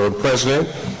run for president,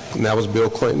 and that was Bill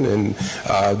Clinton, and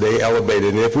they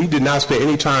elevated. And if we did not spend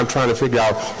any time trying to figure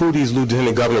out who these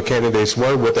lieutenant governor candidates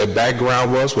were, what their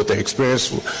background was, what their experience,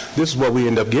 this is what we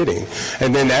end up getting.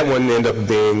 And then that one ended up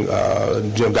being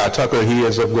Jim Guy Tucker. He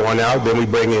ends up going out. Then we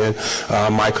bring in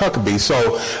Mike Huckabee.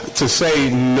 So to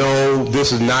say, no,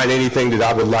 this is not anything that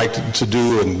I would like to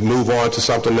do and move on to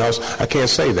something else, I can't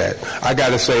say that. I got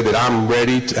to say that I'm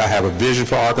ready. I have a vision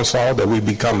for Arkansas, that we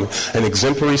become an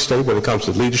exemplary state when it comes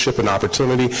to leadership and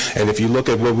opportunity. And if you look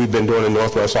at what we've been doing in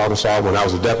Northwest Arkansas, when I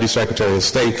was the Deputy Secretary of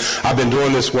State, I've been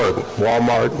doing this work,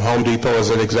 Walmart, Home Depot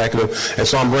as an executive, and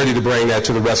so I'm ready to bring that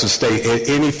to the rest of the state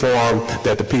in any form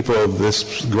that the people of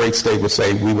this great state would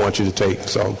say, we want you to take.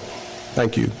 So,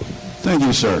 thank you. Thank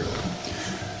you, sir.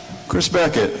 Chris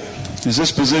Beckett, is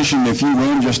this position, if you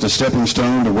win, just a stepping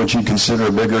stone to what you consider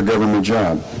a bigger government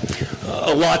job?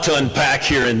 A lot to unpack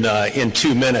here in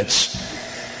 2 minutes.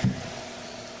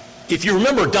 If you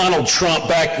remember Donald Trump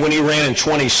back when he ran in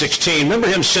 2016, remember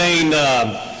him saying,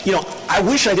 I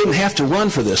wish I didn't have to run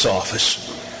for this office,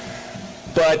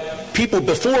 but people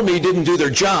before me didn't do their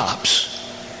jobs.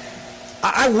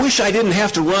 I wish I didn't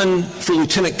have to run for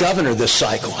lieutenant governor this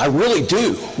cycle. I really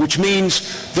do, which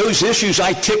means those issues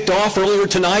I ticked off earlier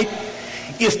tonight,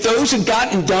 if those had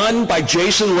gotten done by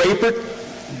Jason Rapert,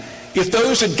 if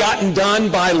those had gotten done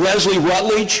by Leslie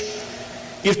Rutledge,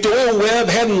 if Doyle Webb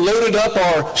hadn't loaded up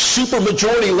our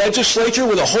supermajority legislature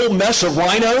with a whole mess of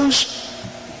rhinos,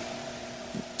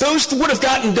 those would have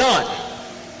gotten done.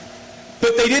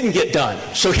 But they didn't get done.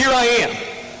 So here I am.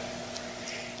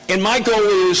 And my goal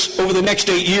is, over the next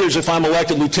 8 years, if I'm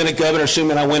elected lieutenant governor,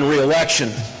 assuming I win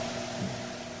re-election,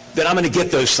 that I'm going to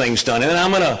get those things done. And then I'm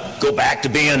going to go back to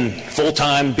being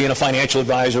full-time, being a financial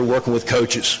advisor, working with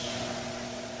coaches.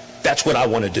 That's what I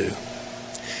want to do.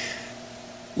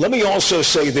 Let me also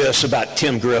say this about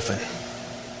Tim Griffin,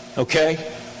 okay?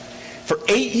 For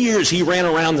 8 years, he ran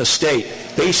around the state,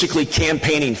 basically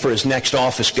campaigning for his next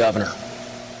office governor.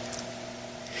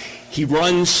 He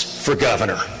runs for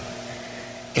governor.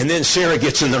 And then Sarah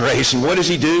gets in the race, and what does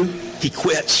he do? He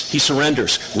quits. He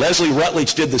surrenders. Leslie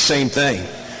Rutledge did the same thing.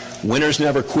 Winners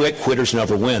never quit, quitters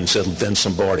never win, said Vince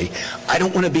Lombardi. I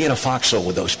don't want to be in a foxhole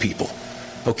with those people,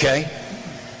 okay?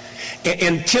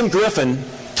 And Tim Griffin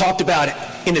talked about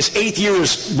in his 8th year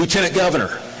as lieutenant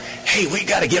governor, hey, we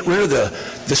got to get rid of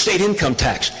the state income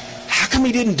tax. How come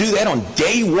he didn't do that on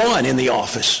day one in the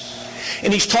office?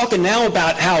 And he's talking now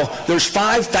about how there's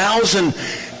 5,000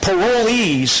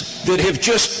 parolees that have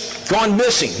just gone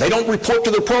missing. They don't report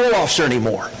to their parole officer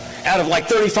anymore, out of like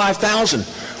 35,000.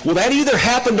 Well, that either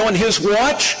happened on his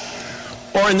watch,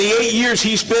 or in the 8 years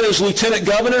he's been as lieutenant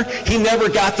governor, he never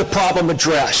got the problem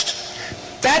addressed.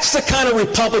 That's the kind of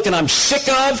Republican I'm sick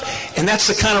of, and that's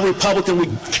the kind of Republican we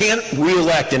can't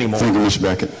re-elect anymore. Thank you, Mr.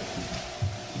 Beckett.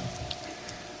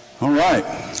 All right,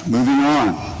 moving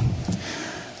on.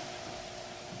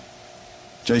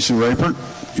 Jason Rapert,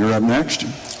 you're up next.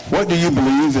 What do you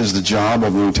believe is the job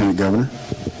of the lieutenant governor?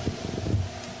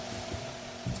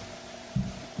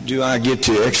 Do I get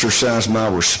to exercise my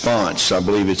response? I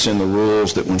believe it's in the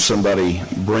rules that when somebody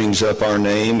brings up our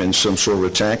name in some sort of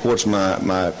attack, what's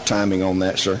my timing on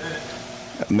that, sir?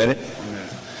 A minute?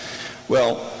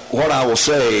 Well, what I will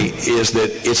say is that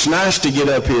it's nice to get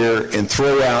up here and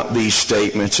throw out these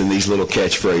statements and these little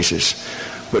catchphrases.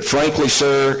 But frankly,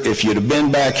 sir, if you'd have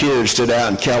been back here instead of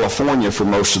out in California for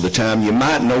most of the time, you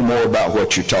might know more about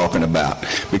what you're talking about,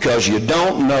 because you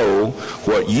don't know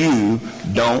what you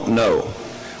don't know.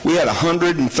 We had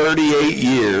 138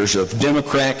 years of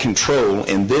Democrat control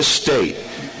in this state,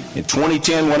 In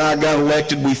 2010, when I got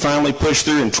elected, we finally pushed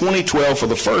through. In 2012, for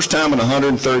the first time in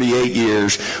 138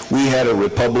 years, we had a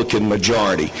Republican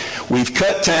majority. We've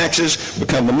cut taxes,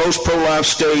 become the most pro-life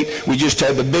state. We just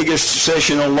had the biggest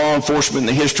session on law enforcement in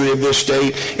the history of this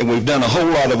state, and we've done a whole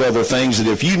lot of other things that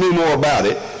if you knew more about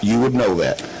it, you would know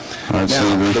that. Right,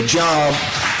 now, the job,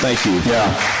 thank you.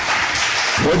 Yeah.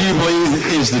 What do you believe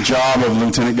is the job of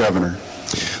Lieutenant Governor?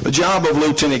 The job of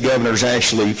Lieutenant Governor is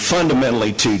actually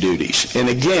fundamentally two duties. And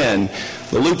again,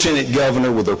 the Lieutenant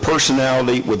Governor, with their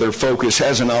personality, with their focus,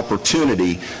 has an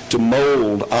opportunity to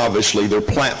mold, obviously, their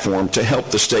platform to help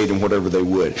the state in whatever they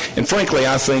would. And frankly,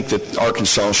 I think that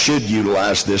Arkansas should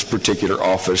utilize this particular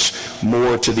office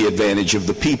more to the advantage of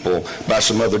the people by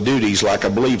some other duties, like I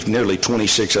believe nearly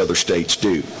 26 other states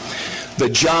do. The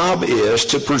job is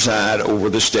to preside over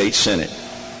the state Senate.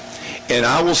 And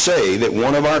I will say that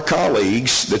one of our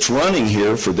colleagues that's running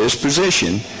here for this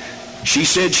position, she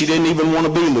said she didn't even want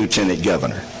to be Lieutenant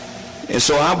Governor. And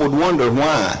so I would wonder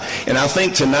why. And I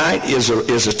think tonight is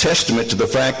a testament to the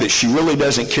fact that she really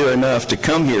doesn't care enough to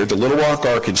come here to Little Rock,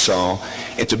 Arkansas,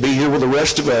 and to be here with the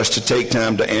rest of us to take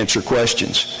time to answer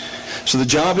questions. So the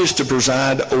job is to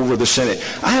preside over the Senate.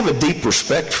 I have a deep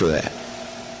respect for that.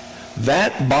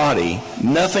 That body,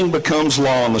 nothing becomes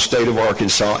law in the state of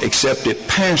Arkansas except it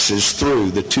passes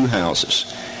through the two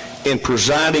houses. And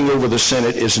presiding over the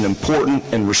Senate is an important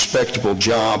and respectable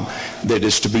job that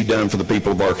is to be done for the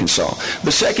people of Arkansas.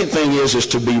 The second thing is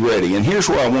to be ready. And here's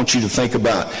where I want you to think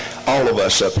about all of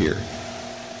us up here.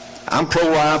 I'm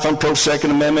pro-life, I'm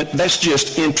pro-Second Amendment. That's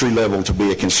just entry level to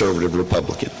be a conservative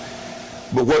Republican.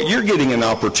 But what you're getting an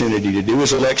opportunity to do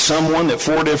is elect someone that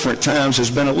 4 different times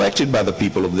has been elected by the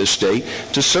people of this state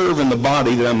to serve in the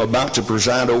body that I'm about to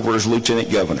preside over as Lieutenant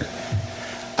Governor.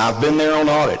 I've been there on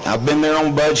audit. I've been there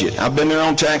on budget. I've been there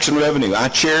on tax and revenue. I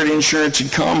chaired insurance and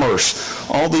commerce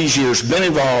all these years, been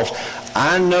involved.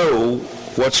 I know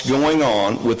what's going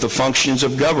on with the functions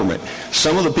of government.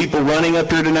 Some of the people running up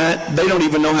here tonight, they don't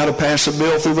even know how to pass a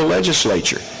bill through the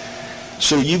legislature.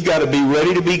 So you've got to be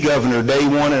ready to be governor day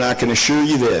one, and I can assure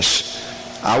you this,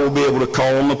 I will be able to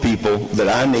call on the people that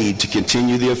I need to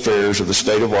continue the affairs of the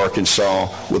state of Arkansas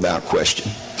without question.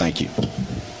 Thank you.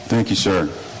 Thank you, sir.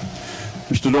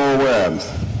 Mr. Doyle Webb,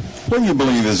 what do you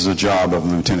believe is the job of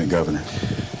Lieutenant Governor?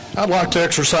 I'd like to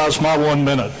exercise my 1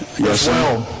 minute yes, as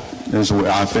well. Sir.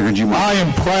 I figured you might. I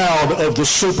am proud of the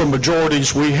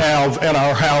supermajorities we have in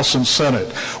our House and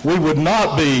Senate. We would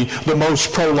not be the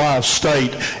most pro-life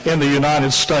state in the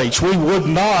United States. We would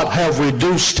not have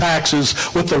reduced taxes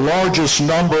with the largest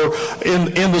number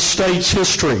in the state's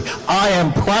history. I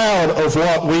am proud of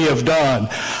what we have done.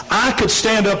 I could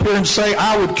stand up here and say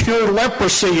I would cure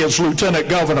leprosy as Lieutenant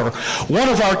Governor. One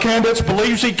of our candidates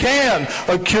believes he can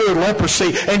cure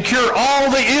leprosy and cure all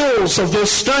the ills of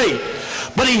this state.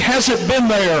 But he hasn't been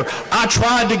there. I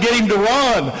tried to get him to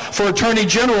run for Attorney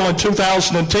General in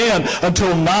 2010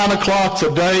 until 9 o'clock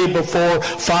the day before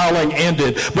filing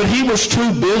ended. But he was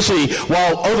too busy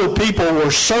while other people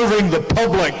were serving the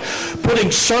public,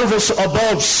 putting service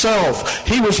above self.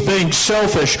 He was being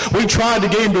selfish. We tried to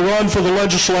get him to run for the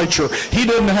legislature. He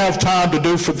didn't have time to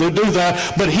do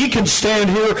that, but he can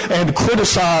stand here and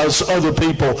criticize other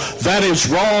people. That is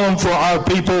wrong for our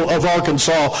people of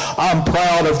Arkansas. I'm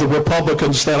proud of the Republicans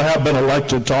that have been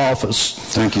elected to office.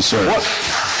 Thank you, sir.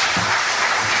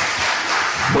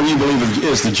 What do you believe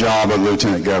is the job of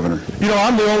Lieutenant Governor? You know,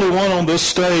 I'm the only one on this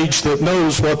stage that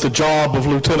knows what the job of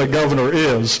Lieutenant Governor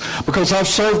is because I've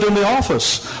served in the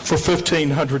office for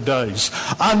 1,500 days.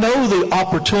 I know the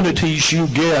opportunities you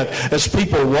get as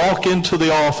people walk into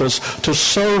the office to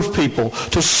serve people,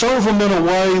 to serve them in a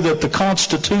way that the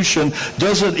Constitution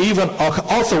doesn't even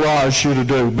authorize you to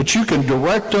do, but you can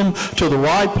direct them to the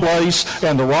right place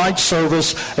and the right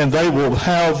service, and they will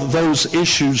have those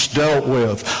issues dealt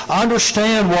with. I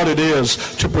understand what it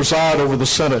is to preside over the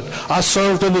Senate. I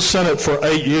served in the Senate for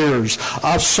 8 years.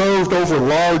 I've served over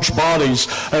large bodies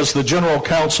as the general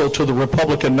counsel to the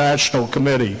Republican National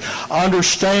Committee. I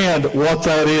understand what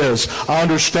that is. I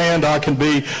understand I can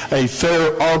be a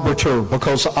fair arbiter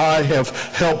because I have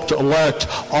helped elect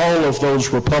all of those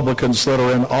Republicans that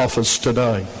are in office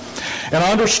today. And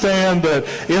I understand that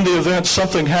in the event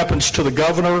something happens to the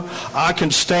governor, I can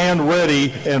stand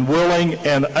ready and willing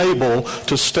and able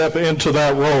to step into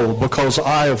that role because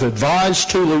I have advised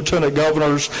 2 lieutenant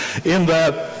governors in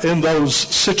those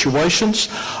situations.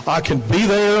 I can be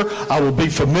there. I will be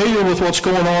familiar with what's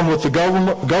going on with the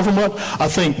government. I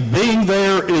think being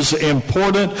there is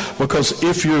important because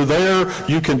if you're there,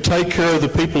 you can take care of the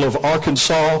people of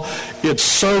Arkansas. It's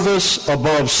service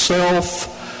above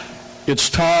self.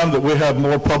 It's time that we have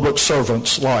more public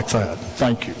servants like that.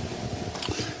 Thank you.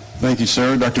 Thank you,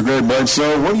 sir. Dr. Greg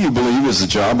Bledsoe, what do you believe is the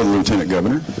job of the Lieutenant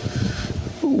Governor?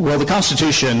 Well, the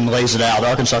Constitution lays it out, the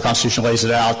Arkansas Constitution lays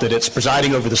it out, that it's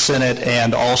presiding over the Senate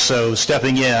and also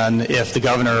stepping in if the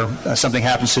governor, something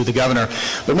happens to the governor.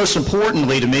 But most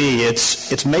importantly to me,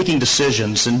 it's making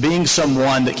decisions and being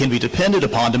someone that can be depended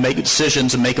upon to make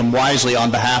decisions and make them wisely on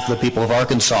behalf of the people of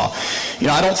Arkansas. You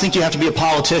know, I don't think you have to be a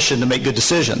politician to make good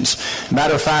decisions.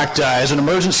 Matter of fact, as an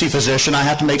emergency physician, I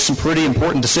have to make some pretty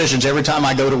important decisions every time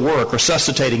I go to work,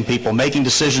 resuscitating people, making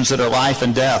decisions that are life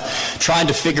and death, trying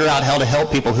to figure out how to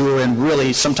help people who are in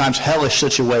really sometimes hellish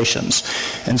situations.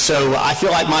 And so I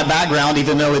feel like my background,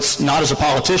 even though it's not as a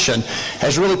politician,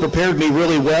 has really prepared me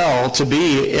really well to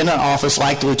be in an office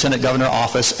like the Lieutenant Governor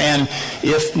office, and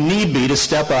if need be, to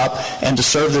step up and to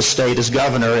serve this state as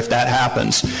governor if that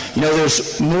happens. You know,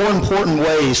 there's more important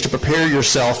ways to prepare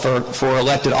yourself for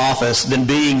elected office than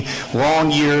being long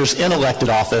years in elected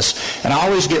office. And I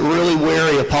always get really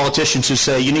wary of politicians who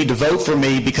say, you need to vote for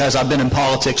me because I've been in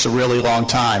politics a really long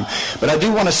time. But I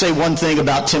do want to say one thing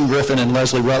about Tim Griffin and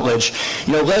Leslie Rutledge.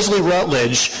 You know, Leslie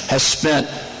Rutledge has spent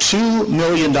 $2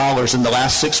 million in the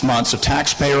last 6 months of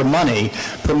taxpayer money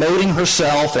promoting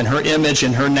herself and her image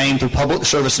and her name through public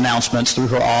service announcements through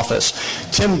her office.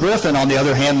 Tim Griffin, on the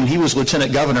other hand, when he was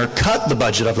lieutenant governor, cut the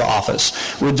budget of the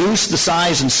office, reduced the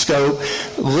size and scope,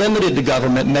 limited the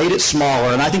government, made it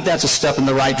smaller, and I think that's a step in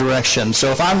the right direction.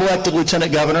 So if I'm elected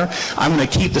lieutenant governor, I'm going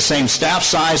to keep the same staff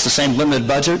size, the same limited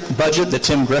budget that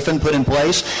Tim Griffin put in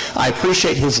place. I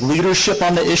appreciate his leadership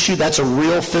on the issue. That's a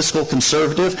real fiscal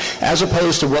conservative, as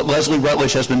opposed to what Leslie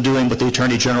Rutledge has been doing with the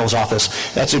Attorney General's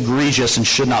office. That's egregious and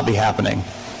should not be happening.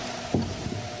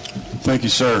 Thank you,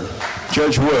 sir.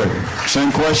 Judge Wood,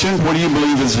 same question. What do you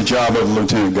believe is the job of the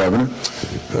Lieutenant Governor?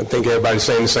 I think everybody's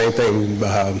saying the same thing.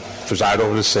 Preside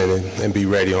over the Senate and be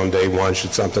ready on day one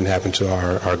should something happen to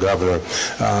our governor.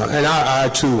 And I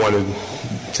too want to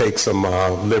take some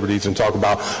liberties and talk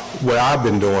about what I've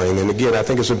been doing. And again, I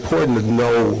think it's important to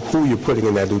know who you're putting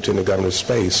in that lieutenant governor's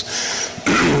space.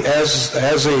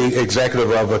 As an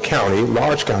executive of a county,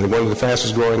 large county, one of the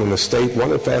fastest growing in the state,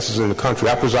 one of the fastest in the country,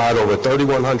 I preside over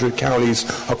 3,100 counties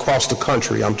across the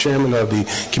country. I'm chairman of the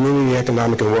Community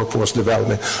Economic and Workforce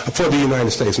Development for the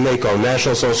United States, NACO,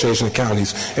 National Association of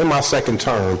Counties, in my second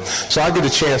term. So I get a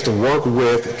chance to work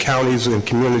with counties and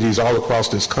communities all across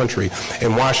this country.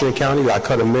 In Washington County, I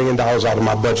cut $1 million out of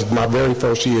my budget my very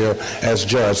first year as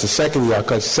judge. The second year, I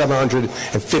cut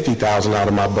 $750,000 out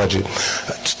of my budget.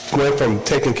 Went from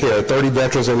taking care of 30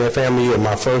 veterans and their family in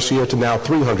my first year to now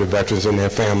 300 veterans and their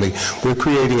family. We're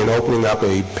creating and opening up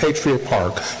a Patriot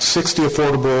Park, 60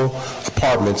 affordable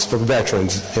apartments for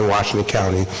veterans in Washington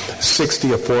County, 60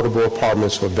 affordable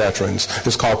apartments for veterans.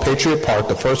 It's called Patriot Park,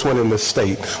 the first one in the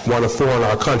state, one of 4 in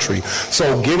our country.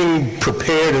 So getting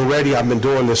prepared and ready, I've been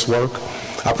doing this work.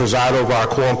 I preside over our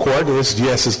quorum court.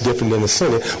 Yes, it's different than the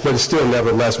Senate, but it's still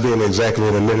nevertheless being an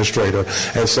executive administrator.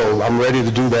 And so I'm ready to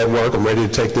do that work. I'm ready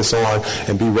to take this on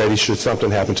and be ready should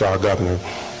something happen to our governor.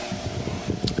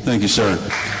 Thank you, sir.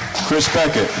 Chris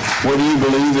Beckett, what do you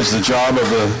believe is the job of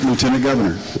the lieutenant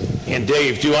governor? And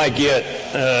Dave, do I get,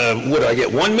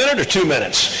 1 minute or 2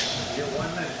 minutes? You're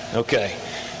 1 minute. Okay.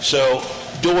 So,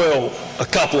 Doyle, a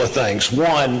couple of things.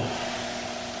 One,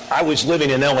 I was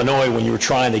living in Illinois when you were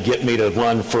trying to get me to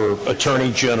run for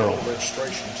Attorney General.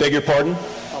 Beg your pardon?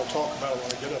 I'll talk about it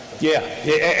when I get up there.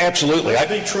 Yeah, absolutely.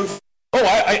 Be truthful. Oh,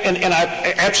 I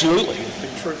absolutely. Be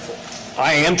truthful.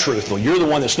 I am truthful. You're the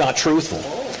one that's not truthful.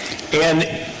 And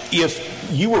if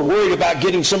you were worried about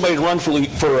getting somebody to run for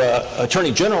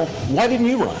Attorney General, why didn't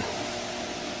you run?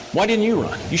 Why didn't you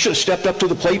run? You should have stepped up to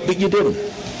the plate, but you didn't.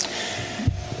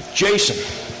 Jason,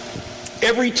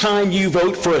 every time you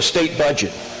vote for a state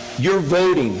budget, you're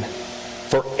voting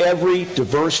for every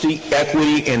diversity,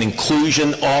 equity, and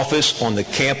inclusion office on the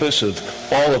campus of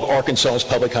all of Arkansas's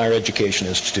public higher education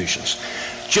institutions.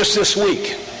 Just this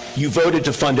week, you voted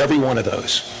to fund every one of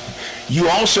those. You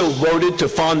also voted to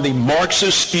fund the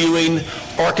Marxist-spewing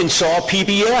Arkansas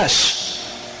PBS.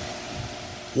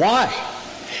 Why?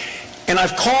 And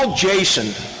I've called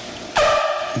Jason.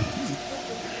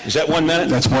 Is that 1 minute?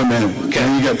 That's 1 minute. Okay.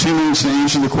 And you got 2 minutes to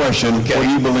answer the question. Okay. What do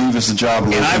you believe is the job of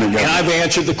lieutenant governor? And I've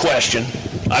answered the question.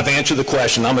 I'm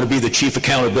going to be the chief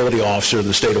accountability officer of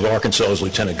the state of Arkansas as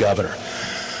lieutenant governor.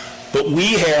 But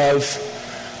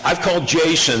I've called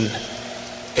Jason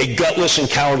a gutless and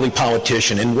cowardly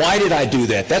politician. And why did I do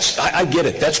that? I get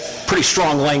it. That's pretty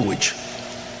strong language.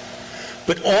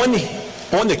 But on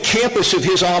the campus of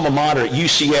his alma mater at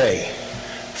UCA,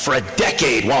 for a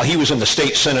decade while he was in the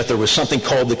state senate, there was something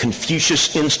called the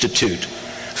Confucius Institute,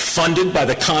 funded by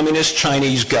the communist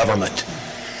Chinese government,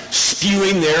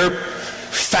 spewing their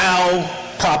foul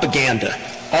propaganda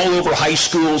all over high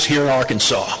schools here in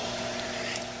Arkansas.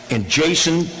 And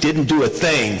Jason didn't do a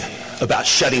thing about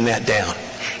shutting that down.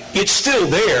 It's still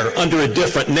there under a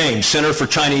different name, Center for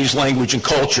Chinese Language and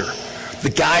Culture. The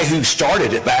guy who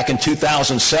started it back in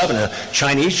 2007, a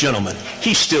Chinese gentleman,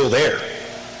 he's still there.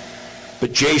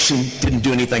 But Jason didn't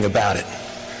do anything about it.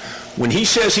 When he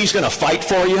says he's going to fight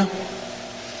for you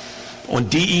on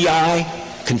DEI,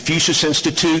 Confucius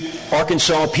Institute,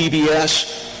 Arkansas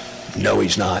PBS, no,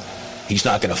 he's not. He's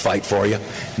not going to fight for you.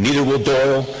 Neither will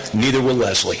Doyle, neither will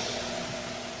Leslie.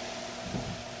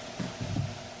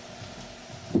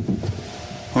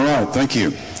 All right, thank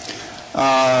you.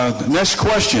 Next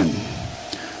question.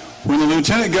 When the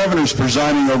Lieutenant Governor is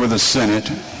presiding over the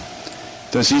Senate,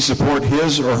 does he support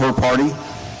his or her party?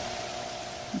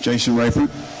 Jason Rayford,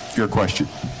 your question.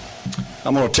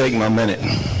 I'm going to take my minute.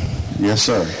 Yes,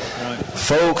 sir.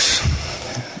 Folks,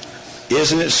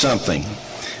 isn't it something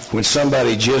when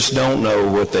somebody just don't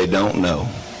know what they don't know?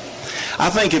 I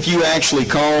think if you actually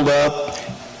called up,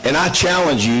 and I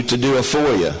challenge you to do a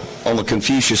FOIA on the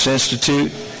Confucius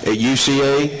Institute at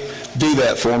UCA, do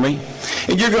that for me.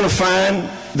 And you're going to find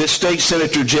that State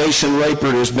Senator Jason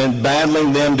Rayford has been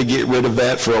battling them to get rid of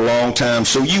that for a long time,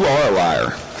 so you are a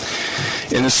liar.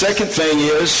 And the second thing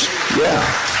is,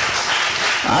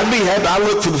 I'd be happy. I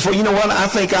look for the, you know what, I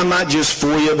think I might just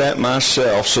FOIA that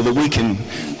myself so that we can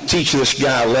teach this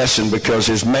guy a lesson, because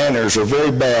his manners are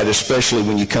very bad, especially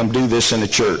when you come do this in a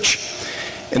church.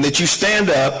 And that you stand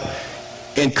up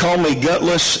and call me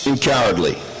gutless and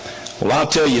cowardly. Well, I'll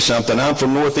tell you something. I'm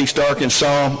from Northeast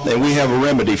Arkansas, and we have a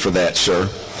remedy for that, sir.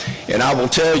 And I will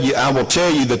tell you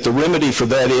that the remedy for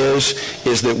that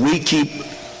is that we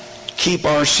keep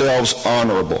ourselves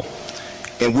honorable.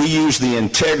 And we use the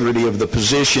integrity of the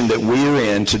position that we are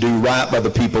in to do right by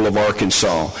the people of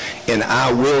Arkansas. And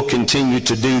I will continue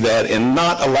to do that and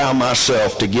not allow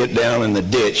myself to get down in the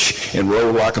ditch and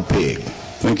roll like a pig.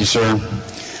 Thank you, sir.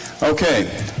 Okay.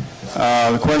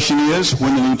 The question is,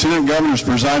 when the Lieutenant Governor is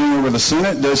presiding over the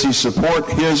Senate, does he support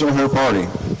his or her party?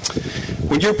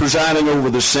 When you're presiding over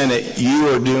the Senate, you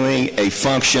are doing a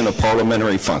function, a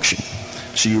parliamentary function.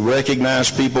 So you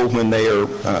recognize people when they are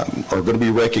going to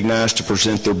be recognized to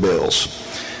present their bills.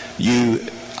 You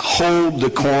hold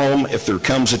decorum if there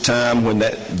comes a time when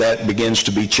that begins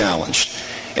to be challenged.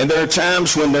 And there are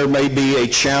times when there may be a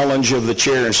challenge of the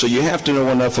chair, and so you have to know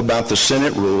enough about the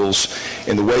Senate rules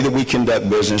and the way that we conduct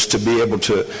business to be able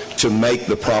to make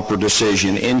the proper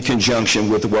decision in conjunction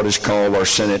with what is called our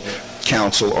Senate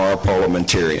Council or our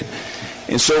parliamentarian.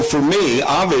 And so for me,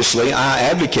 obviously, I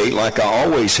advocate, like I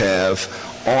always have,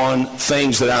 on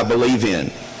things that I believe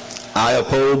in. I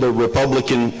uphold the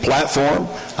Republican platform,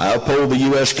 I uphold the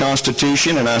U.S.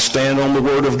 Constitution, and I stand on the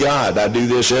Word of God. I do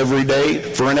this every day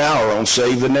for an hour on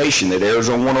Save the Nation that airs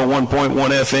on 101.1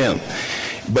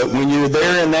 FM. But when you're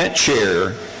there in that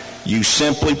chair, you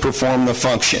simply perform the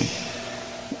function.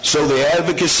 So the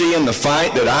advocacy and the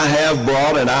fight that I have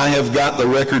brought, and I have got the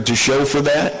record to show for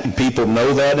that, and people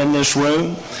know that in this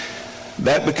room,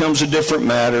 that becomes a different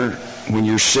matter when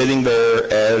you're sitting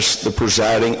there as the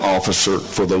presiding officer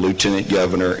for the Lieutenant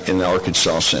Governor in the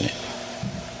Arkansas Senate.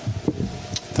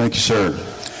 Thank you, sir.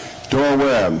 Dora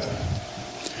Webb,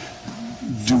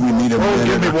 do we need a minute?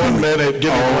 Give me 1 minute.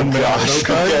 Give me 1 minute,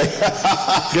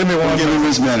 okay? Give me 1 minute. Give him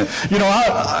his minute. You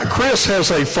know, Chris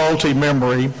has a faulty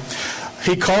memory.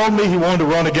 He called me, he wanted to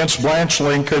run against Blanche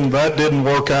Lincoln. That didn't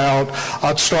work out.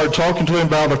 I started talking to him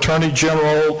about Attorney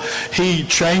General. He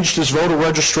changed his voter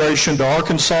registration to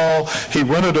Arkansas. He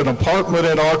rented an apartment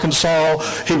in Arkansas.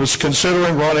 He was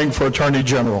considering running for Attorney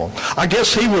General. I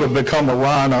guess he would have become a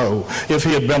rhino if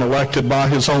he had been elected by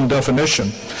his own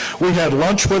definition. We had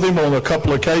lunch with him on a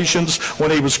couple occasions when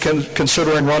he was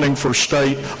considering running for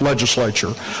state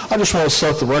legislature. I just want to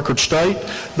set the record straight.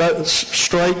 That's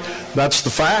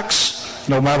the facts.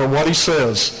 No matter what he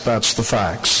says, that's the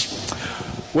facts.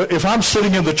 If I'm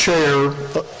sitting in the chair...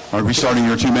 Are we starting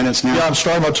your 2 minutes now? Yeah, I'm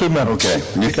starting my 2 minutes. Okay.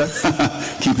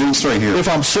 Keep things straight here. If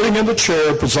I'm sitting in the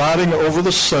chair presiding over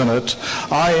the Senate,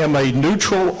 I am a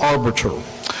neutral arbiter.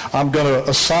 I'm going to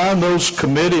assign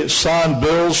assign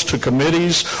bills to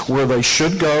committees where they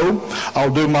should go.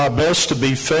 I'll do my best to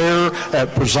be fair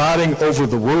at presiding over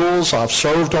the rules. I've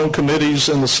served on committees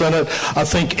in the Senate. I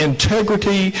think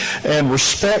integrity and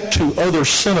respect to other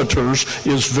senators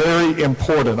is very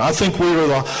important. I think we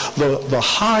are the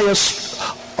highest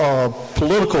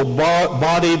political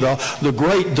body, the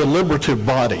great deliberative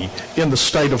body in the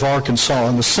state of Arkansas,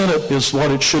 and the Senate is what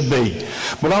it should be.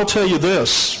 But I'll tell you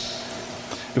this.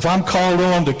 If I'm called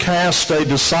on to cast a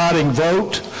deciding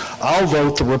vote, I'll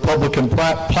vote the Republican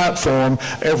platform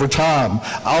every time.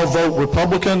 I'll vote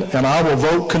Republican and I will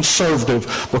vote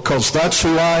conservative because that's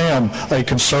who I am, a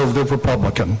conservative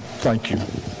Republican. Thank you.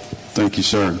 Thank you,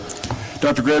 sir.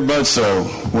 Dr. Greg Bledsoe,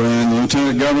 when the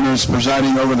Lieutenant Governor is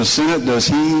presiding over the Senate, does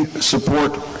he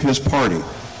support his party?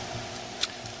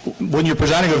 When you're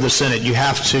presiding over the Senate, you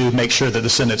have to make sure that the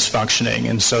Senate's functioning.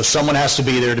 And so someone has to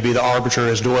be there to be the arbiter,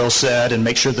 as Doyle said, and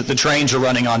make sure that the trains are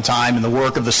running on time and the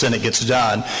work of the Senate gets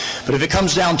done. But if it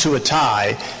comes down to a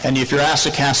tie, and if you're asked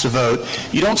to cast a vote,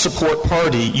 you don't support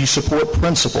party, you support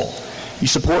principle. You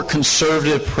support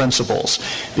conservative principles,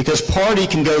 because party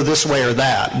can go this way or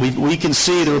that. We can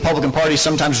see the Republican Party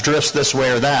sometimes drifts this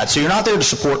way or that. So you're not there to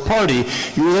support party.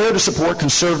 You're there to support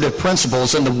conservative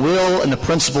principles and the will and the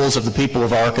principles of the people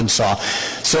of Arkansas.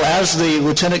 So as the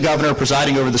Lieutenant Governor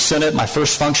presiding over the Senate, my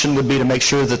first function would be to make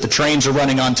sure that the trains are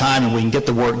running on time and we can get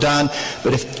the work done.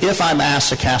 But if I'm asked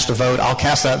to cast a vote, I'll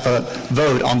cast that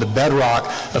vote on the bedrock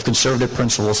of conservative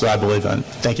principles that I believe in.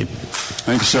 Thank you.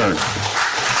 Thank you, sir.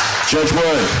 Judge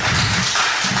Wood,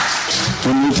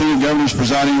 when the Lieutenant Governor is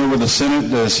presiding over the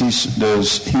Senate, does he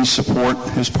support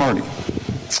his party?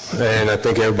 And I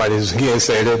think everybody's again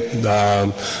said it.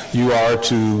 You are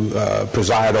to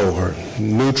preside over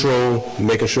neutral,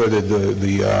 making sure that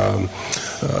the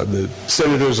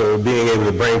senators are being able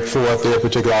to bring forth their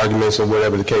particular arguments or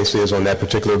whatever the case is on that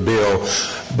particular bill.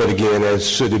 But again, as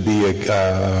should it be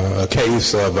a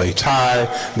case of a tie,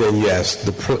 then yes,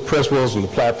 the principles and the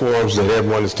platforms that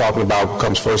everyone is talking about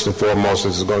comes first and foremost.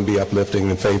 Is going to be uplifting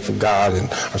the faith of God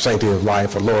and our sanctity of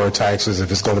life, or lower taxes.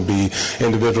 If it's going to be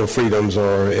individual freedoms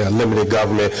or limited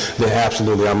government, then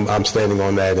absolutely I'm standing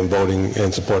on that and voting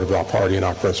in support of our party and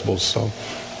our principles. So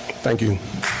thank you.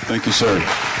 Thank you, sir.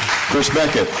 Chris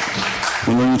Beckett,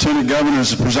 when the Lieutenant Governor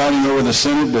is presiding over the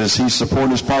Senate, does he support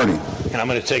his party? And I'm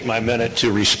going to take my minute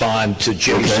to respond to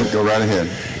Jason. Okay, go right ahead.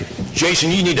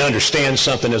 Jason, you need to understand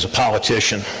something as a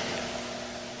politician,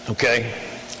 okay?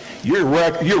 Your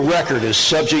record is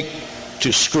subject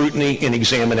to scrutiny and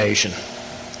examination,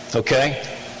 okay?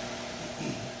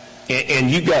 And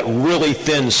you've got really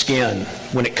thin skin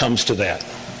when it comes to that,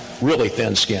 really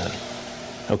thin skin,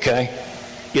 okay?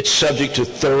 It's subject to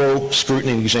thorough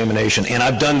scrutiny and examination, and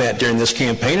I've done that during this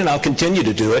campaign, and I'll continue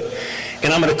to do it.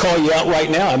 And I'm going to call you out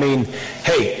right now. I mean,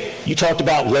 hey, you talked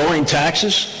about lowering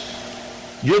taxes.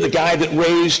 You're the guy that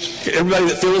raised everybody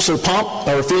that fills their pump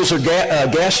or fills their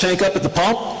gas tank up at the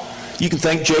pump. You can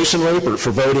thank Jason Raper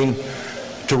for voting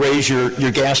to raise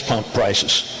your gas pump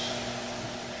prices.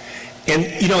 And,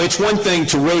 you know, it's one thing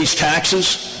to raise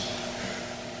taxes.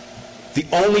 The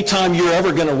only time you're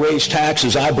ever going to raise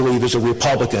taxes, I believe, as a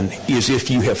Republican, is if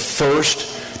you have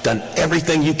first done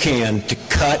everything you can to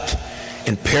cut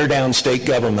and pare down state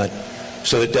government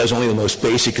so it does only the most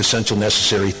basic, essential,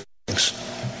 necessary things.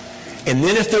 And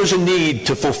then if there's a need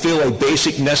to fulfill a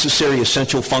basic, necessary,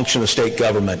 essential function of state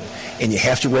government, and you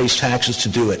have to raise taxes to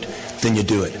do it, then you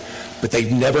do it. But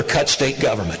they've never cut state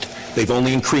government. They've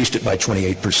only increased it by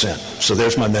 28%. So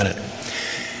there's my minute.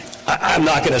 I'm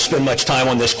not going to spend much time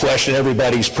on this question.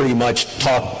 Everybody's pretty much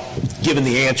given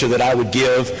the answer that I would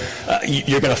give.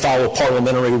 You're going to follow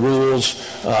parliamentary rules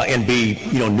and be,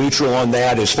 neutral on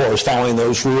that as far as following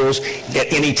those rules.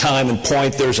 At any time and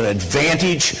point, there's an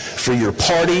advantage for your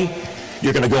party.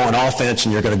 You're going to go on offense,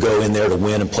 and you're going to go in there to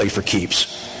win and play for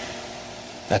keeps.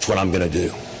 That's what I'm going to do.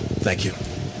 Thank you.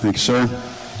 Thank you, sir.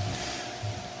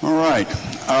 All right.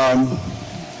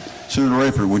 Senator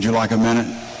Raper, would you like a minute?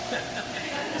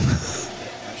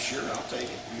 Sure, I'll take it.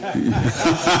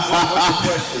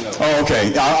 Oh,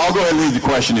 okay. I'll go ahead and read the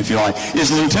question if you like. Is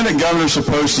the Lieutenant Governor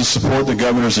supposed to support the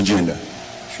governor's agenda?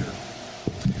 Sure.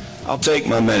 I'll take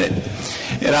my minute.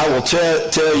 And I will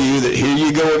tell you that here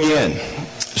you go again.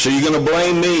 So you're going to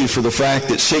blame me for the fact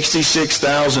that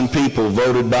 66,000 people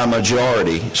voted by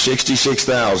majority,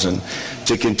 66,000,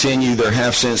 to continue their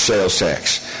half-cent sales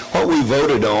tax. What we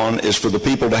voted on is for the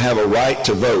people to have a right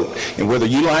to vote. And whether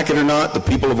you like it or not, the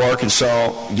people of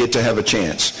Arkansas get to have a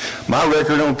chance. My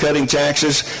record on cutting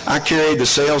taxes, I carried the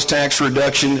sales tax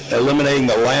reduction, eliminating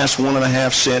the last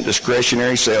 1.5 cent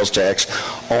discretionary sales tax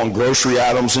on grocery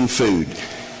items and food.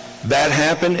 That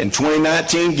happened in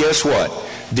 2019. Guess what?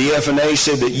 DF&A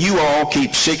said that you all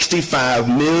keep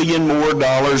 $65 million more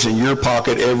in your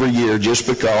pocket every year just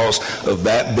because of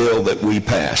that bill that we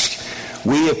passed.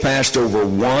 We have passed over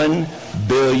 $1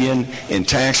 billion in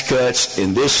tax cuts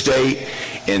in this state,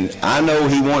 and I know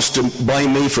he wants to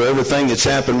blame me for everything that's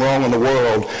happened wrong in the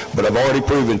world, but I've already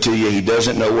proven to you he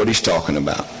doesn't know what he's talking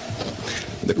about.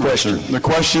 The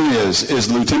question is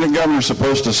the Lieutenant Governor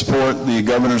supposed to support the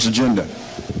governor's agenda?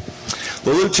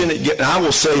 The lieutenant, I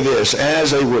will say this,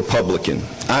 as a Republican,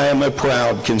 I am a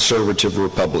proud conservative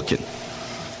Republican.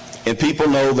 And people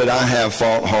know that I have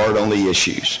fought hard on the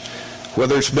issues.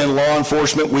 Whether it's been law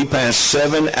enforcement, we passed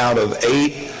 7 out of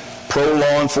 8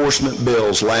 pro-law enforcement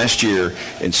bills last year,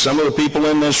 and some of the people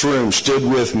in this room stood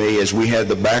with me as we had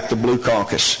the Back the Blue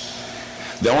caucus.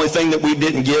 The only thing that we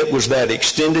didn't get was that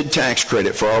extended tax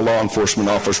credit for our law enforcement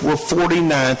officers. We're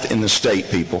 49th in the state,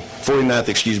 people.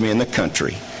 49th, in the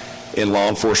country in law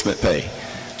enforcement pay.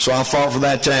 So I fought for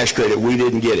that tax credit. We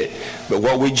didn't get it. But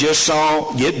what we just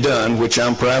saw get done, which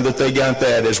I'm proud that they got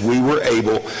that, is we were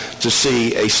able to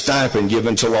see a stipend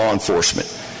given to law enforcement.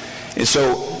 And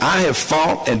so I have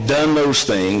fought and done those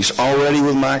things already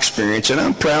with my experience, and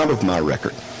I'm proud of my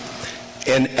record.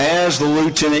 And as the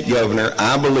Lieutenant Governor,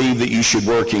 I believe that you should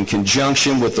work in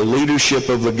conjunction with the leadership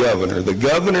of the governor. The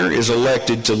governor is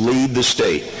elected to lead the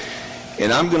state.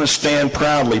 And I'm going to stand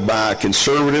proudly by a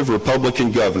conservative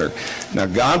Republican governor. Now,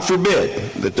 God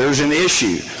forbid that there's an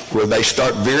issue where they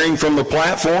start veering from the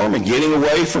platform and getting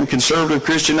away from conservative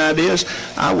Christian ideas.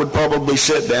 I would probably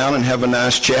sit down and have a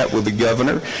nice chat with the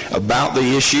governor about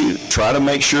the issue, try to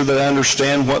make sure that I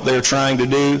understand what they're trying to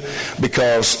do,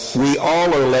 because we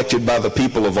all are elected by the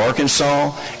people of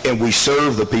Arkansas, and we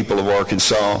serve the people of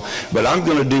Arkansas. But I'm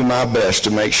going to do my best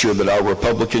to make sure that our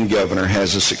Republican governor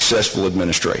has a successful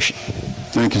administration.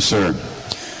 Thank you, sir.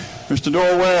 Mr.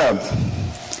 Doyle Webb,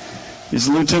 is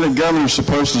the Lieutenant Governor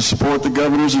supposed to support the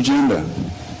governor's agenda?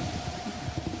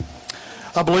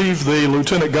 I believe the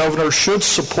Lieutenant Governor should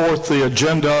support the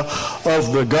agenda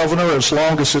of the governor as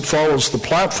long as it follows the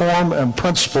platform and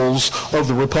principles of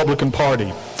the Republican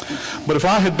Party. But if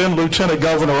I had been Lieutenant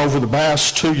Governor over the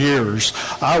past 2 years,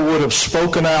 I would have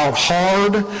spoken out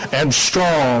hard and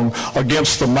strong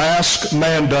against the mask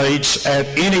mandates at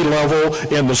any level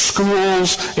in the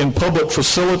schools, in public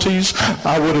facilities.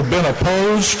 I would have been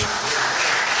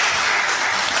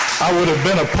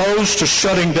opposed to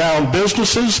shutting down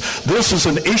businesses. This is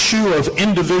an issue of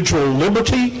individual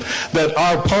liberty that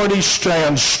our party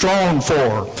stands strong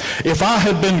for. If I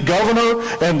had been governor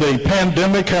and the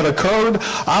pandemic had occurred,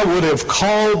 I would have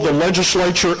called the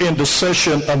legislature into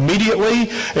session immediately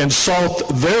and sought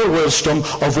their wisdom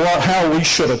of how we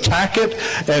should attack it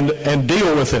and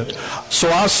deal with it. So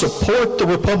I support the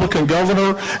Republican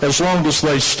governor as long as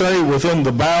they stay within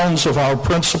the bounds of our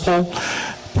principles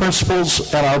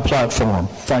and our platform.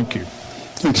 Thank you.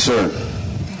 Thank you,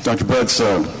 sir. Dr.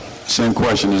 Bledsoe, same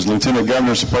question. Is Lieutenant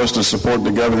Governor supposed to support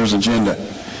the governor's agenda?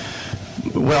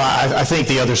 Well, I think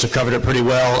the others have covered it pretty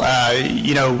well.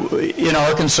 In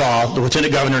Arkansas, the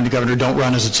Lieutenant Governor and the governor don't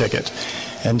run as a ticket.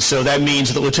 And so that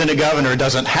means the Lieutenant Governor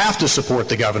doesn't have to support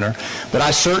the governor, but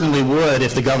I certainly would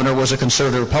if the governor was a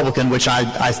conservative Republican, which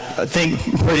I think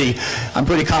I'm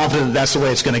pretty confident that's the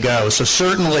way it's going to go. So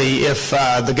certainly if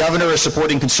the governor is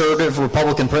supporting conservative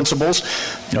Republican principles,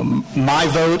 my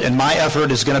vote and my effort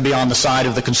is going to be on the side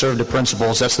of the conservative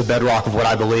principles. That's the bedrock of what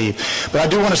I believe. But I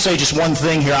do want to say just one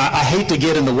thing here. I hate to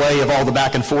get in the way of all the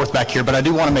back and forth back here, but I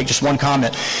do want to make just one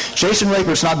comment. Jason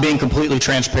Raper's not being completely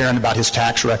transparent about his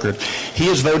tax record.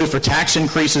 He has voted for tax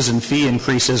increases and fee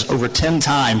increases over 10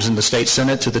 times in the state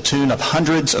Senate to the tune of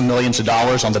hundreds of millions of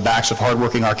dollars on the backs of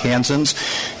hardworking Arkansans.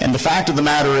 And the fact of the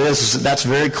matter is that that's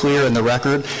very clear in the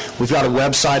record. We've got a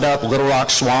website up, Little Rock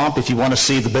Swamp, if you want to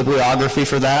see the bibliography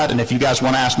for that. And if you guys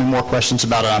want to ask me more questions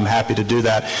about it, I'm happy to do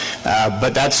that.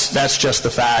 But that's just the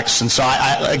facts. And so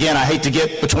I hate to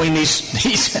get between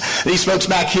these folks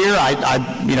back here.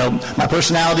 My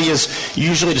personality is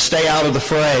usually to stay out of the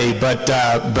fray, but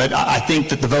I think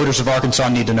that the voters of Arkansas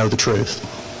need to know the truth.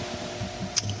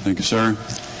 Thank you, sir.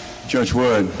 Judge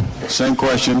Wood, same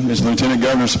question. Is the Lieutenant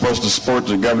Governor supposed to support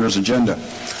the governor's agenda?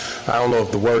 I don't know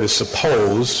if the word is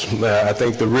supposed. I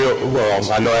think I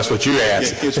know that's what you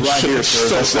asked. It's right here,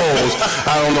 sir. Suppose.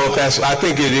 I don't know if I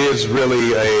think it is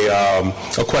really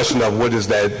a question of what is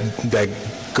that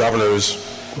governor's,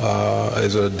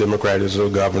 is a Democrat, is a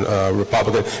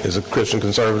Republican, is a Christian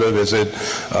conservative, is it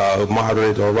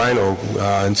moderate or rhino?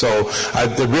 And so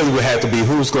it really would have to be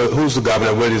who's the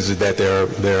governor, what is it that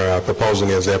they're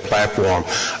proposing as their platform.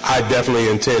 I definitely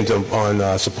intend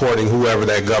on supporting whoever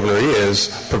that governor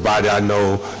is, provided I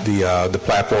know the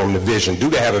platform, the vision. Do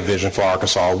they have a vision for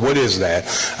Arkansas? What is that?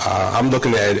 I'm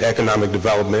looking at economic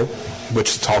development,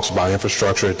 which talks about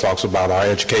infrastructure. It talks about our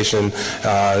education.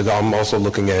 I'm also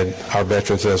looking at our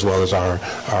veterans as well as our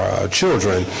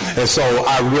children. And so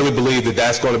I really believe that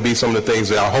that's going to be some of the things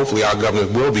that hopefully our governor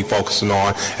will be focusing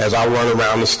on as I run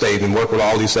around the state and work with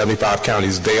all these 75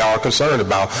 counties. They are concerned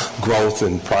about growth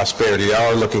and prosperity. They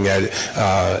are looking at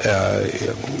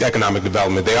economic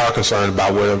development. They are concerned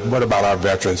about what about our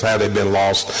veterans? Have they been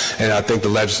lost? And I think the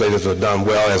legislators have done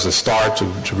well as a start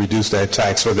to reduce that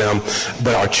tax for them.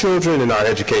 But our children and our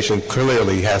education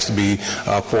clearly has to be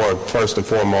for first and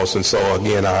foremost. And so,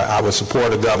 again, I would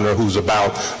support a governor who's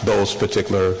about those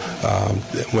particular,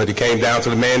 when it came down to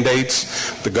the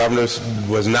mandates, the governor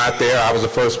was not there. I was the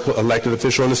first elected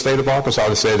official in the state of Arkansas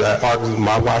to say that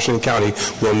my Washington County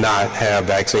will not have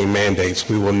vaccine mandates.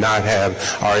 We will not have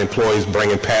our employees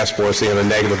bringing passports in a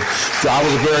negative. I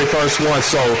was the very first one.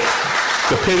 So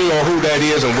depending on who that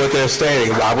is and what they're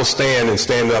standing, I will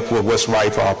stand up with what's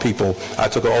right for our people. I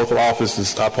took an oath of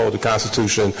office to uphold the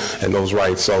Constitution and those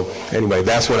rights. So anyway,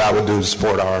 that's what I would do to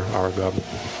support our government.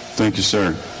 Thank you,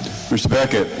 sir. Mr.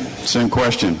 Beckett, same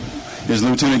question. Is the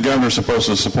Lieutenant Governor supposed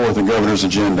to support the governor's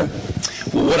agenda?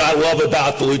 Well, what I love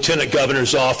about the Lieutenant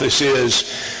Governor's office is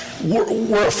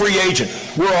we're a free agent.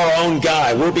 We're our own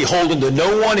guy. We're beholden to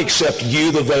no one except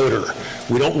you, the voter.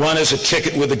 We don't run as a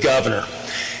ticket with the governor.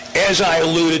 As I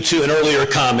alluded to in earlier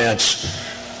comments,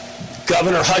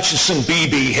 Governor Hutchinson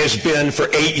Beebe has been for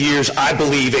 8 years, I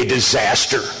believe, a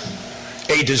disaster.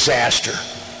 A disaster.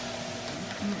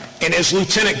 And as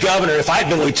Lieutenant Governor, if I'd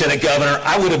been Lieutenant Governor,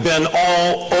 I would have been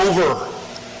all over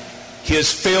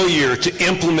his failure to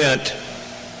implement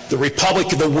the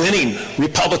winning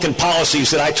Republican policies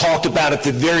that I talked about at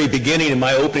the very beginning in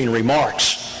my opening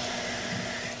remarks.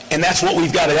 And that's what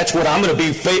we've got. That's what I'm going to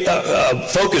be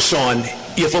focused on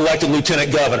if elected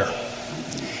Lieutenant Governor.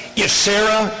 If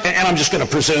Sarah, and I'm just going to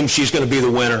presume she's going to be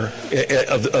the winner,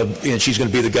 and she's going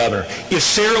to be the governor. If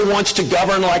Sarah wants to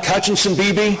govern like Hutchinson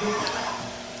Beebe,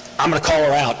 I'm going to call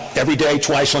her out every day,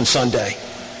 twice on Sunday.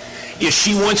 If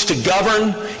she wants to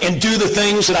govern and do the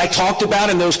things that I talked about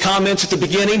in those comments at the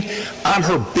beginning, I'm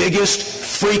her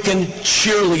biggest freaking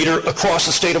cheerleader across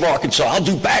the state of Arkansas. I'll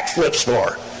do backflips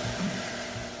for her.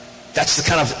 That's the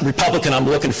kind of Republican I'm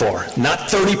looking for. Not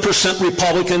 30%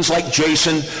 Republicans like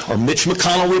Jason or Mitch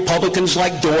McConnell Republicans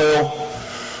like Doyle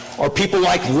or people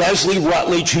like Leslie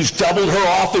Rutledge, who's doubled her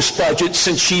office budget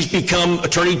since she's become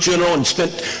Attorney General and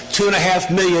spent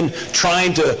 $2.5 million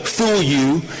trying to fool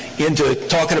you into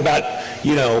talking about,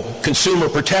 consumer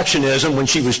protectionism when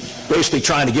she was basically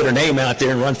trying to get her name out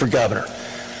there and run for governor.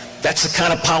 That's the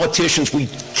kind of politicians we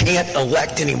can't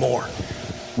elect anymore.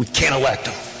 We can't elect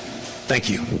them. Thank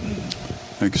you.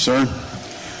 Thank you, sir.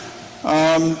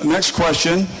 Next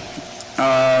question.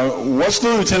 What's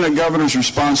the Lieutenant Governor's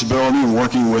responsibility in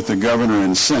working with the Governor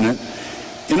and Senate?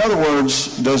 In other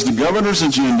words, does the Governor's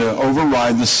agenda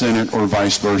override the Senate or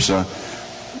vice versa?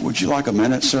 Would you like a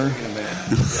minute, sir?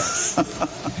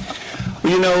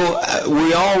 Well,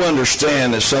 we all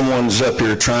understand that someone's up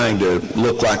here trying to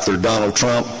look like they're Donald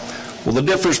Trump. Well, the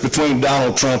difference between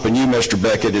Donald Trump and you, Mr.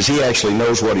 Beckett, is he actually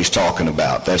knows what he's talking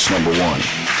about. That's number one.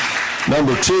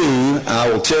 Number two, I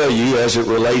will tell you, as it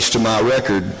relates to my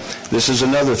record, this is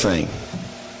another thing.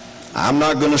 I'm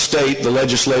not going to state the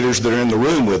legislators that are in the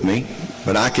room with me,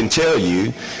 but I can tell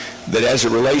you that as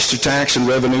it relates to tax and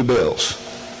revenue bills,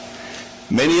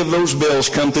 many of those bills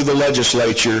come through the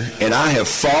legislature, and I have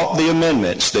fought the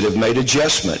amendments that have made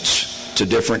adjustments to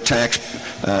different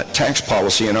tax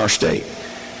policy in our state.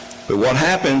 But what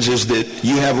happens is that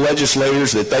you have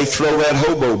legislators that they throw that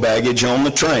hobo baggage on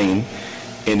the train,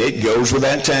 and it goes with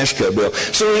that tax cut bill.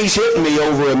 So he's hitting me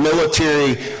over a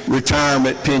military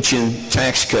retirement pension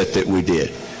tax cut that we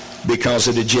did because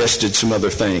it adjusted some other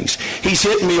things. He's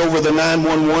hitting me over the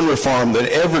 911 reform that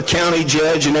every county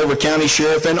judge and every county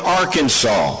sheriff in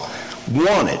Arkansas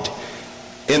wanted.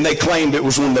 And they claimed it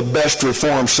was one of the best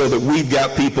reforms so that we've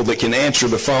got people that can answer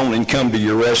the phone and come to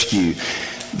your rescue.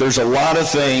 There's a lot of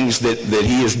things that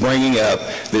he is bringing up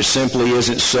that simply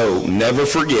isn't so. Never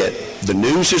forget, the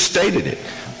news has stated it,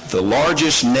 the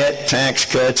largest net tax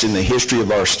cuts in the history of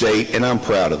our state, and I'm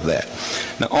proud of that.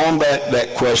 Now, on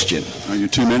that question. Are you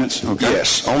 2 minutes? Okay.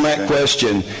 Yes. On that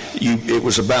question, it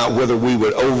was about whether we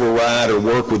would override or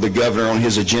work with the governor on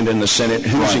his agenda in the Senate.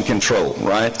 Who's in control,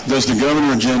 right? Does the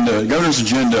governor's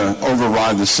agenda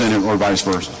override the Senate or vice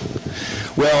versa?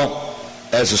 Well,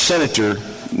 as a senator,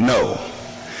 no.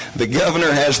 The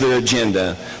governor has their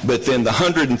agenda, but then the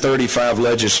 135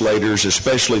 legislators,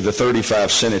 especially the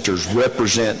 35 senators,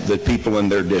 represent the people in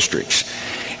their districts.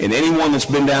 And anyone that's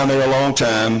been down there a long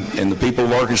time, and the people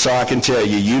of Arkansas, I can tell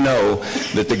you, you know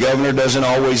that the governor doesn't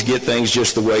always get things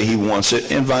just the way he wants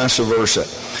it, and vice versa.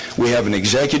 We have an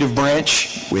executive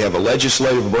branch, we have a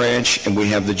legislative branch, and we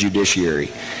have the judiciary.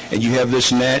 And you have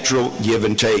this natural give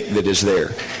and take that is there.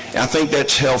 And I think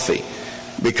that's healthy,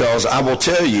 because I will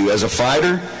tell you, as a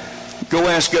fighter, go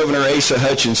ask Governor Asa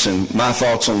Hutchinson my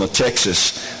thoughts on the Texas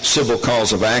Civil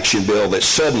Cause of Action bill that's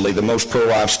suddenly the most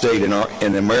pro-life state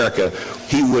in America.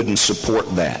 He wouldn't support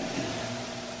that.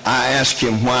 I asked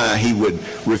him why he would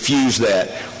refuse that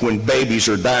when babies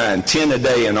are dying 10 a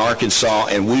day in Arkansas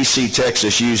and we see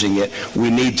Texas using it. We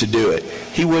need to do it.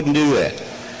 He wouldn't do that.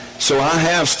 So I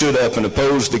have stood up and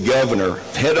opposed the governor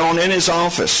head on in his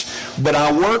office. But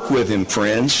I work with him,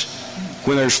 friends,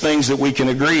 when there's things that we can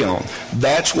agree on.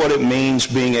 That's what it means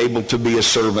being able to be a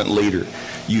servant leader.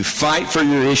 You fight for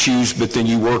your issues, but then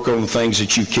you work on things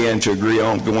that you can to agree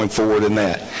on going forward in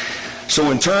that.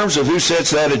 So in terms of who sets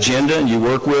that agenda and you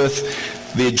work with,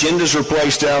 the agendas are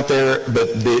placed out there,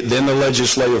 but then the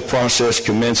legislative process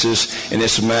commences, and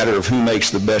it's a matter of who makes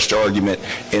the best argument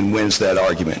and wins that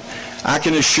argument. I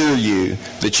can assure you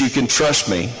that you can trust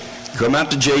me. Come out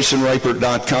to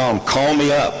jasonrapert.com, call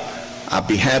me up. I'd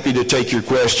be happy to take your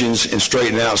questions and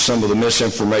straighten out some of the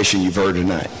misinformation you've heard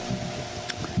tonight.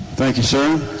 Thank you,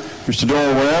 sir. Mr.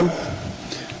 Doyle Webb,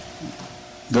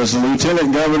 does the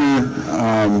Lieutenant Governor,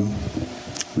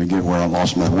 let me get where I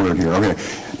lost my word here. Okay.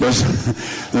 Does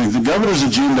the governor's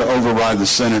agenda override the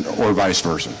Senate or vice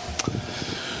versa?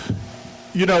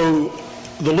 You know,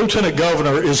 the Lieutenant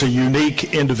Governor is a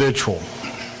unique individual.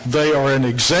 They are an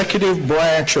executive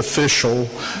branch official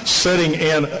sitting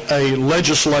in a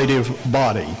legislative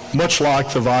body, much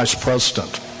like the Vice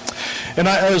President. And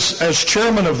as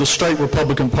chairman of the state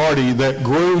Republican Party that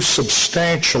grew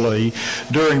substantially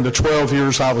during the 12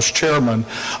 years I was chairman,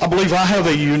 I believe I have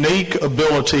a unique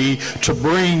ability to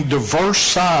bring diverse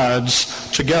sides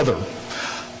together.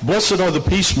 Blessed are the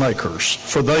peacemakers,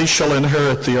 for they shall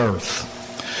inherit the earth.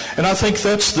 And I think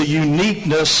that's the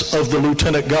uniqueness of the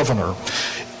Lieutenant Governor.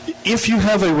 If you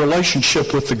have a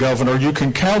relationship with the governor, you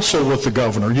can counsel with the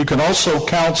governor. You can also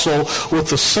counsel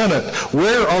with the Senate.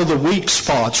 Where are the weak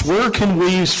spots? Where can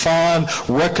we find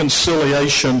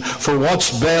reconciliation for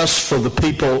what's best for the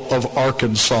people of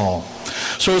Arkansas?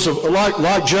 So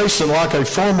like Jason, like a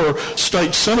former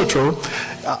state senator,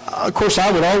 of course,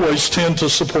 I would always tend to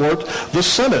support the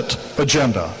Senate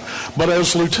agenda. But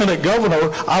as Lieutenant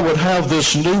Governor, I would have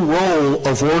this new role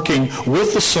of working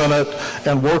with the Senate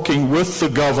and working with the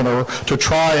governor to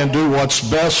try and do what's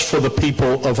best for the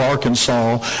people of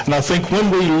Arkansas. And I think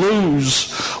when we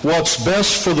lose what's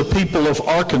best for the people of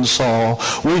Arkansas,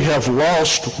 we have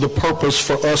lost the purpose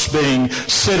for us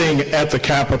sitting at the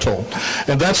Capitol.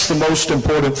 And that's the most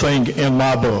important thing in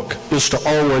my book, is to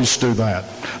always do that.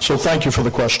 So thank you for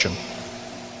the question.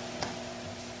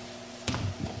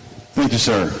 Thank you,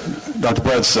 sir. Dr.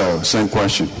 Bledsoe, same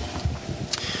question.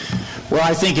 Well,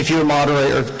 I think if you're a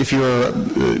moderator, if you're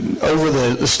over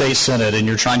the state Senate and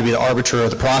you're trying to be the arbiter of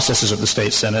the processes of the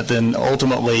state Senate, then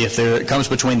ultimately if it comes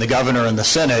between the governor and the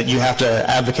Senate, you have to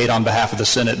advocate on behalf of the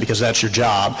Senate because that's your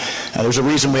job. There's a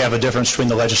reason we have a difference between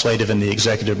the legislative and the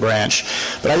executive branch.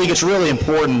 But I think it's really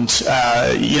important,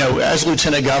 as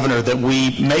Lieutenant Governor, that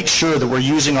we make sure that we're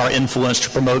using our influence to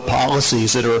promote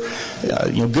policies that are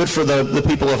good for the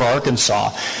people of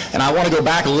Arkansas. And I want to go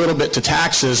back a little bit to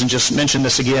taxes and just mention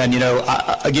this again.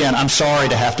 I'm sorry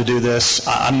to have to do this.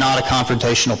 I'm not a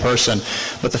confrontational person.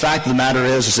 But the fact of the matter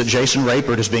is that Jason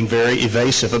Rapert is being very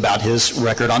evasive about his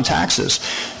record on taxes.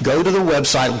 Go to the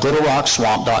website,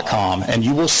 littlerockswamp.com, and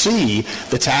you will see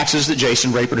the taxes that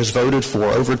Jason Rapert has voted for,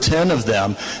 over 10 of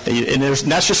them. And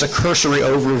that's just a cursory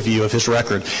overview of his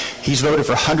record. He's voted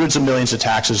for hundreds of millions of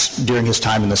taxes during his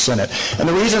time in the Senate. And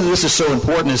the reason this is so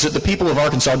important is that the people of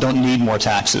Arkansas don't need more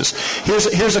taxes.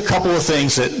 Here's a couple of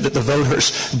things that the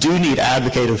voters do need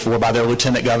advocated for by their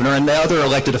Lieutenant Governor and the other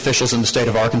elected officials in the state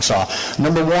of Arkansas.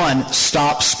 Number one,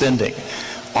 stop spending.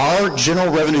 Our general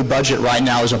revenue budget right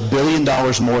now is $1 billion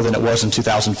more than it was in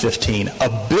 2015.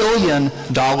 $1 billion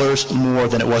more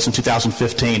than it was in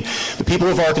 2015. The people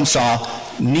of Arkansas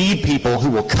need people who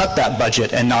will cut that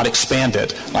budget and not expand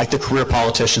it like the career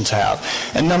politicians have.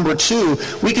 And number two,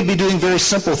 we could be doing very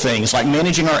simple things like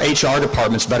managing our HR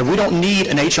departments better. We don't need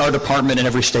an HR department in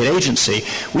every state agency.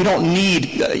 We don't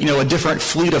need a different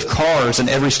fleet of cars in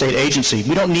every state agency.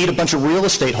 We don't need a bunch of real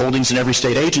estate holdings in every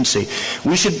state agency.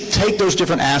 We should take those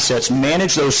different different assets,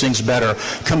 manage those things better,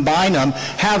 combine them,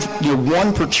 have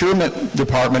one procurement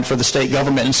department for the state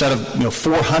government instead of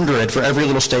 400 for every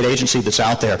little state agency that's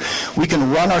out there. We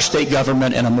can run our state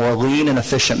government in a more lean and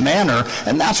efficient manner,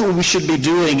 and that's what we should be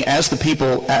doing as the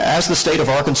people, as the state of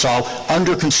Arkansas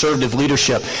under conservative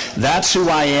leadership. That's who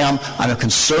I am. I'm a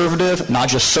conservative, not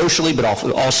just socially, but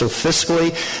also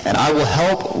fiscally, and I will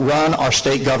help run our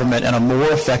state government in a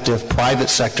more effective, private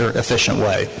sector, efficient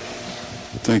way.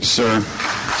 Thank you, sir.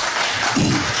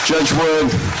 Judge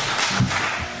Wood,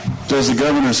 does the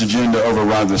governor's agenda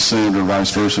override the Senate or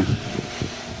vice versa?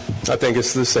 I think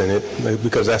it's the Senate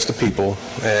because that's the people.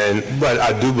 But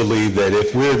I do believe that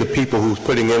if we're the people who's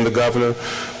putting in the governor,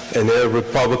 and they're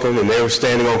Republican, and they're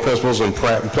standing on principles and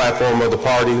platform of the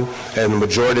party, and the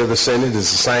majority of the Senate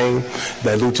is the same,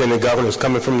 that lieutenant governor is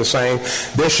coming from the same,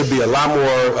 there should be a lot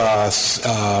more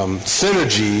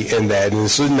synergy in that, and it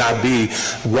should not be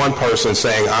one person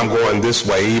saying, I'm going this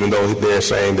way, even though they're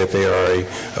saying that they are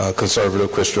a conservative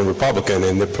Christian Republican,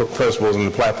 and the principles and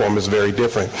the platform is very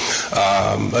different.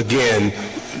 Again,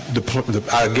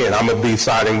 I'm going to be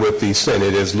siding with the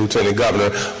Senate as lieutenant governor.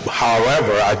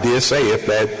 However, I did say if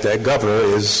that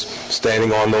governor is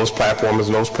standing on those platforms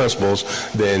and those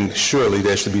principles, then surely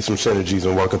there should be some synergies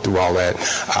in working through all that.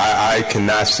 I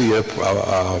cannot see a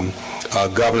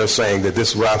governor saying that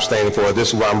this is what I'm standing for, this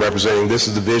is what I'm representing, this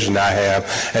is the vision I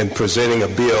have, and presenting a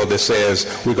bill that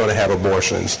says we're going to have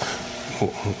abortions.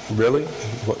 Really?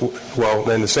 Well,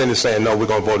 then the Senate is saying, no, we're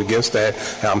going to vote against that,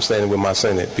 and I'm standing with my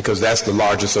Senate, because that's the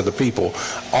largest of the people.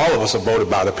 All of us are voted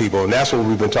by the people, and that's what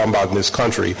we've been talking about in this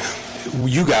country.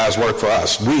 You guys work for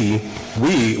us. We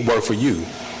work for you.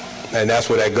 And that's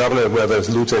what that governor, whether it's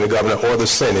lieutenant governor or the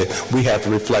Senate, we have to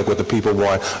reflect what the people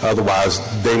want. Otherwise,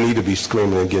 they need to be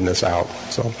screaming and getting us out.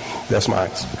 So that's my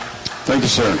answer. Thank you,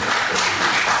 sir.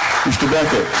 Mr.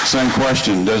 Beckett, same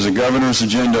question. Does the governor's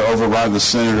agenda override the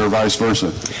Senate or vice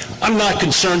versa? I'm not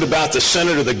concerned about the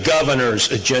Senate or the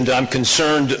governor's agenda. I'm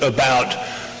concerned about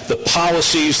the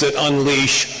policies that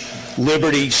unleash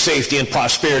liberty, safety, and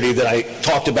prosperity that I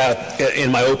talked about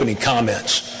in my opening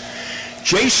comments.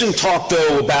 Jason talked,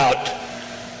 though, about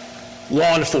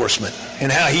law enforcement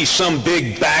and how he's some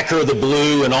big backer of the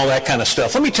blue and all that kind of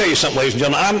stuff. Let me tell you something, ladies and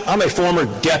gentlemen. I'm a former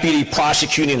deputy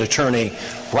prosecuting attorney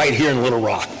right here in Little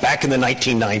Rock back in the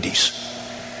 1990s.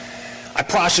 I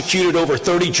prosecuted over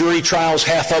 30 jury trials.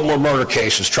 Half of them were murder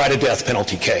cases, tried a death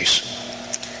penalty case.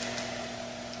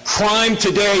 Crime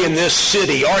today in this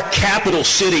city, our capital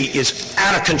city, is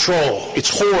out of control. It's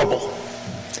horrible.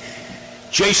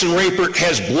 Jason Rapert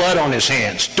has blood on his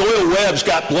hands. Doyle Webb's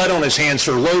got blood on his hands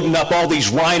for loading up all these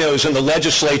rhinos in the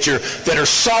legislature that are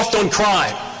soft on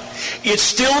crime. It's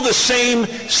still the same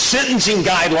sentencing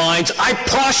guidelines I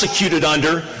prosecuted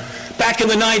under back in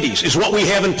the 90s is what we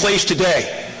have in place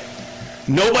today.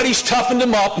 Nobody's toughened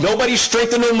them up. Nobody's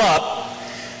strengthened them up.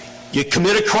 You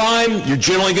commit a crime, you're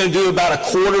generally going to do about a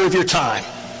quarter of your time.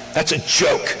 That's a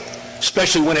joke,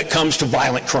 especially when it comes to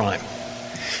violent crime.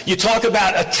 You talk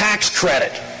about a tax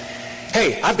credit.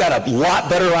 Hey, I've got a lot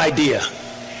better idea.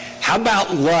 How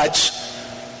about let's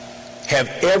have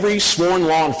every sworn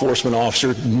law enforcement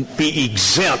officer be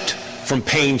exempt from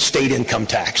paying state income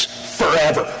tax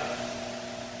forever?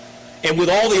 And with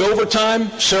all the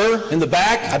overtime, sir, in the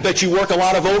back, I bet you work a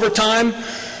lot of overtime.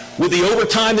 With the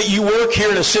overtime that you work here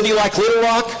in a city like Little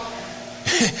Rock,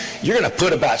 you're going to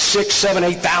put about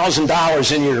 $6,000, $7,000,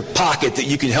 $8,000 in your pocket that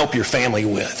you can help your family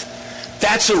with.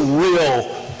 That's a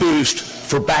real boost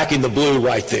for backing the blue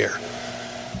right there.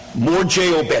 More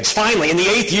jail beds. Finally, in the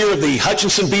 8th year of the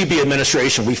Hutchinson Beebe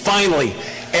administration, we finally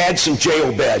add some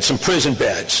jail beds, some prison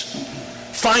beds.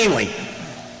 Finally,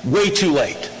 way too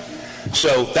late.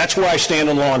 So that's where I stand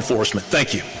on law enforcement.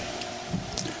 Thank you.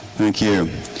 Thank you.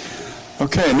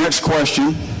 Okay, next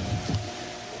question.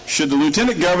 Should the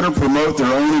lieutenant governor promote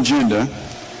their own agenda?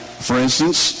 For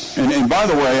instance, and by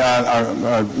the way,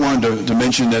 I wanted to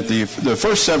mention that the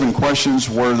first 7 questions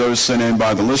were those sent in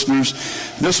by the listeners.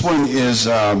 This one is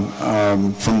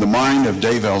from the mind of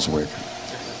Dave Ellswick.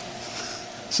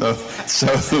 So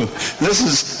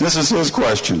this is his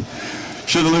question.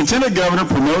 Should the lieutenant governor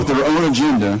promote their own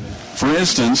agenda? For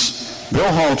instance,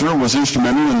 Bill Halter was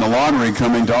instrumental in the lottery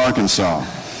coming to Arkansas.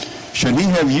 Should he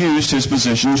have used his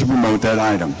position to promote that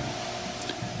item?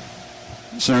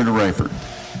 Senator Rapert.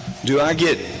 Do I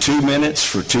get 2 minutes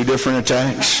for 2 different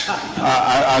attacks?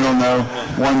 I don't know.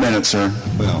 1 minute, sir.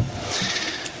 Well,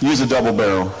 use a double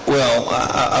barrel. Well,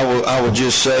 I will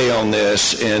just say on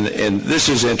this, and this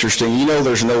is interesting. You know,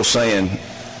 there's an old saying,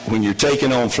 when you're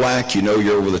taking on flack, you know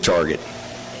you're over the target.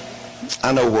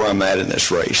 I know where I'm at in this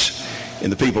race,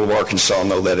 and the people of Arkansas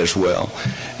know that as well.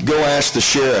 Go ask the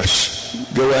sheriffs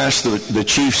go ask the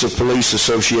Chiefs of Police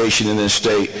Association in this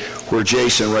state where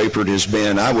Jason Rapert has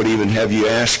been. I would even have you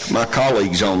ask my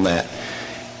colleagues on that.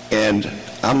 And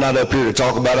I'm not up here to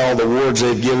talk about all the awards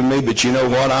they've given me, but you know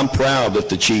what? I'm proud that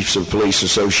the Chiefs of Police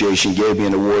Association gave me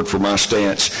an award for my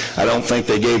stance. I don't think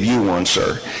they gave you one,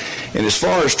 sir. And as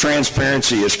far as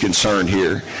transparency is concerned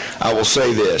here, I will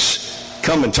say this.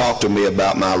 Come and talk to me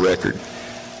about my record.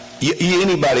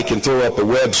 Anybody can throw up a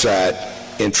website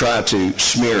and try to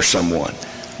smear someone,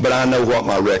 but I know what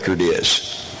my record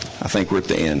is. I think we're at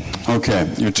the end. Okay.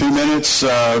 Your 2 minutes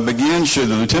begin. Should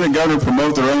the Lieutenant Governor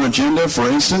promote their own agenda? For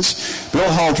instance,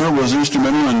 Bill Halter was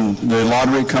instrumental in the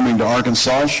lottery coming to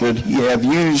Arkansas. Should he have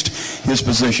used his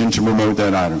position to promote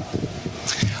that item?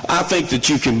 I think that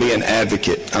you can be an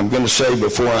advocate. I'm going to say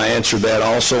before I answer that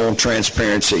also on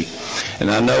transparency.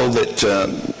 And I know that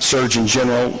Surgeon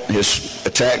General has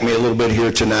attacked me a little bit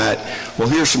here tonight. Well,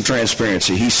 here's some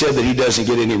transparency. He said that he doesn't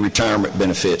get any retirement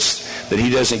benefits, that he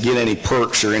doesn't get any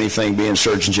perks or anything being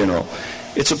Surgeon General.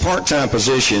 It's a part-time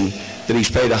position that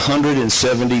he's paid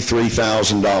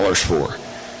 $173,000 for.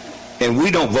 And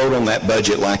we don't vote on that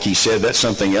budget like he said. That's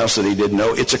something else that he didn't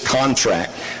know. It's a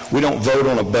contract. We don't vote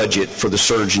on a budget for the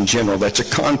Surgeon General. That's a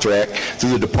contract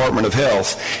through the Department of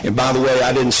Health. And by the way,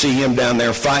 I didn't see him down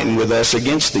there fighting with us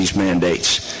against these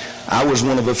mandates. I was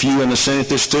one of a few in the Senate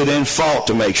that stood in and fought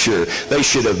to make sure. They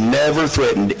should have never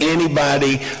threatened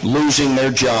anybody losing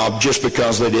their job just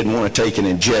because they didn't want to take an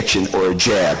injection or a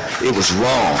jab. It was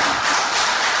wrong.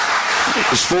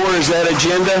 As far as that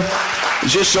agenda, it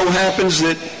just so happens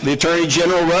that the Attorney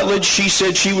General Rutledge, she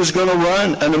said she was going to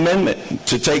run an amendment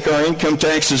to take our income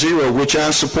tax to zero, which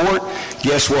I support.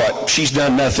 Guess what? She's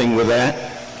done nothing with that.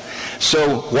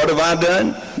 So what have I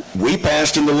done? We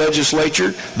passed in the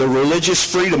legislature the Religious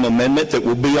Freedom Amendment that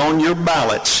will be on your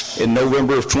ballots in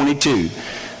November of 22.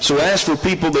 So as for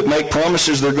people that make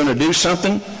promises they're going to do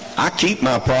something, I keep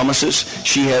my promises.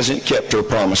 She hasn't kept her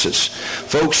promises.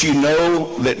 Folks, you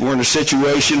know that we're in a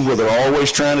situation where they're always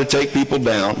trying to take people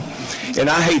down. And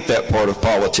I hate that part of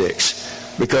politics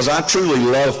because I truly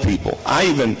love people. I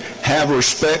even have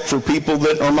respect for people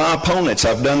that are my opponents.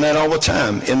 I've done that all the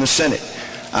time in the Senate.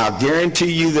 I'll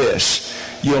guarantee you this.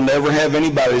 You'll never have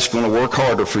anybody that's going to work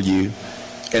harder for you.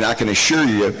 And I can assure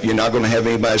you, you're not going to have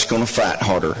anybody that's going to fight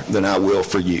harder than I will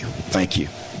for you. Thank you.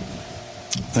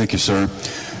 Thank you, sir.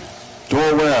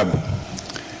 Dora Webb,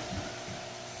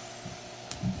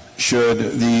 should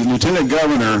the Lieutenant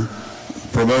Governor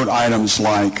promote items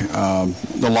like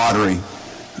the lottery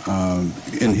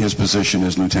in his position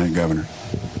as Lieutenant Governor?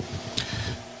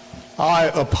 I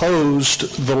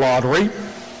opposed the lottery.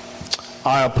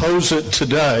 I oppose it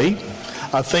today.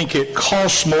 I think it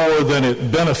costs more than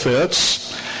it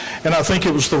benefits, and I think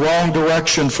it was the wrong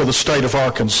direction for the state of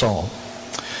Arkansas.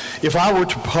 If I were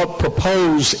to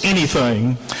propose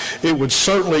anything, it would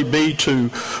certainly be to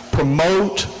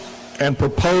promote and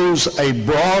propose a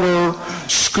broader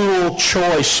school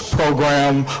choice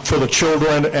program for the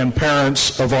children and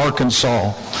parents of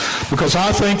Arkansas. Because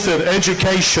I think that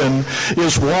education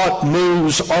is what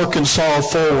moves Arkansas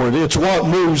forward. It's what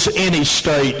moves any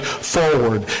state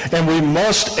forward. And we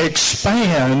must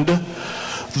expand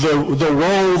the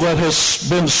role that has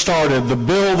been started, the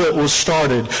bill that was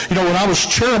started. You know, when I was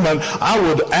chairman, I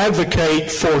would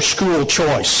advocate for school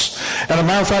choice. And as a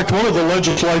matter of fact, one of the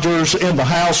legislators in the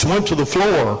House went to the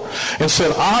floor and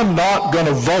said, I'm not going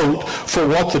to vote for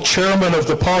what the chairman of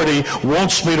the party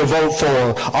wants me to vote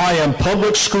for. I am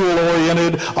public school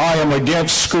oriented. I am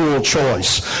against school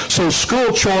choice. So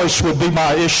school choice would be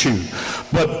my issue.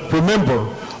 But remember,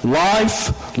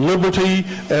 life, liberty,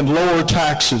 and lower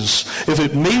taxes. If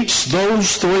it meets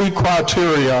those three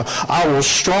criteria, I will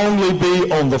strongly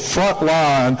be on the front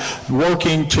line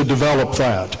working to develop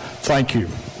that. Thank you.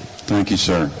 Thank you,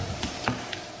 sir.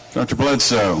 Dr.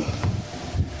 Bledsoe,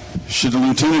 should the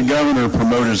Lieutenant Governor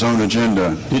promote his own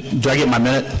agenda? Do I get my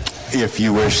minute? If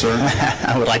you wish, sir.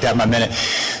 I would like to have my minute.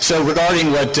 So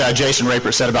regarding what Jason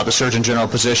Rapert said about the Surgeon General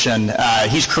position,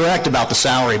 he's correct about the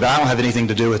salary, but I don't have anything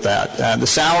to do with that. The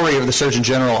salary of the Surgeon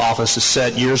General office is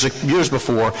set years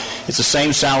before. It's the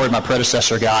same salary my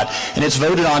predecessor got, and it's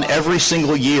voted on every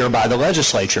single year by the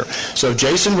legislature. So if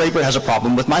Jason Rapert has a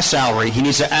problem with my salary, he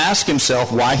needs to ask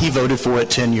himself why he voted for it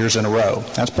 10 years in a row.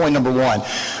 That's point number one.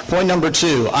 Point number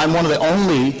two, I'm one of the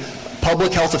only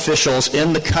public health officials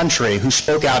in the country who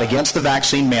spoke out against the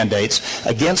vaccine mandates,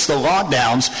 against the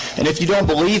lockdowns. And if you don't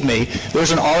believe me,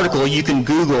 there's an article you can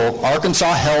Google,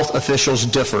 Arkansas health officials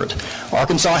differed.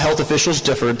 Arkansas health officials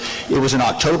differed. It was in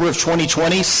October of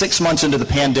 2020, 6 months into the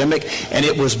pandemic, and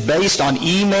it was based on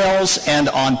emails and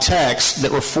on texts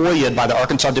that were FOIA'd by the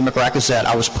Arkansas Democrat Gazette.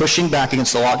 I was pushing back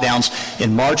against the lockdowns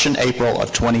in March and April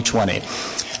of 2020.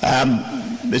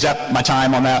 Is that my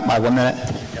time on that, my 1 minute?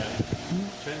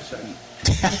 10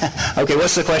 seconds. Okay,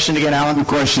 what's the question again, Alan? The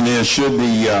question is, should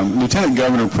the Lieutenant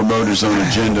Governor promote his own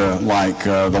agenda like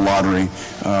the lottery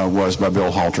was by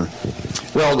Bill Halter?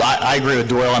 Well, I agree with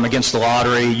Doyle. I'm against the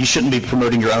lottery. You shouldn't be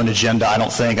promoting your own agenda, I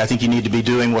don't think. I think you need to be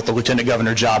doing what the Lieutenant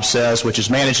Governor job says, which is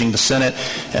managing the Senate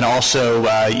and also,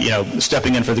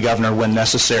 stepping in for the governor when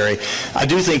necessary. I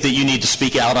do think that you need to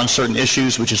speak out on certain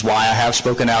issues, which is why I have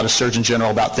spoken out as Surgeon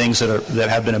General about things that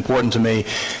have been important to me.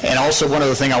 And also, one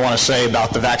other thing I want to say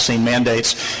about the vaccine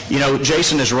mandates.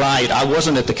 Jason is right. I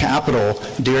wasn't at the Capitol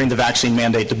during the vaccine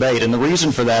mandate debate, and the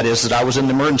reason for that is that I was in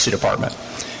the emergency department.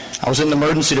 I was in the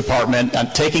emergency department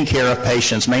taking care of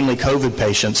patients, mainly COVID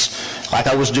patients, like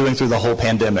I was doing through the whole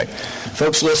pandemic.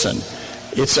 Folks, listen,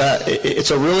 it's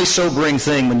a really sobering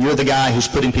thing when you're the guy who's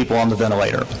putting people on the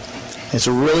ventilator. It's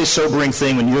a really sobering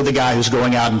thing when you're the guy who's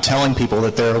going out and telling people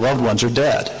that their loved ones are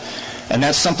dead. And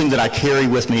that's something that I carry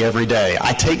with me every day.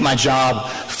 I take my job,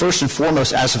 first and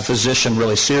foremost, as a physician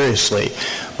really seriously.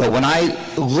 But when I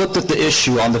looked at the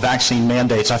issue on the vaccine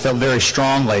mandates, I felt very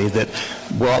strongly that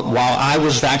while I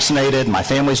was vaccinated, my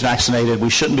family's vaccinated, we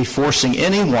shouldn't be forcing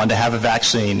anyone to have a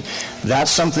vaccine.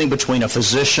 That's something between a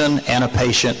physician and a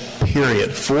patient,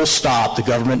 period. Full stop. The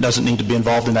government doesn't need to be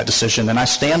involved in that decision, and I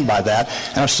stand by that,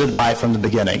 and I've stood by it from the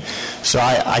beginning. So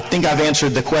I think I've answered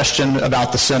the question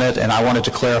about the Senate, and I wanted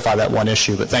to clarify that one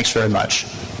issue, but thanks very much.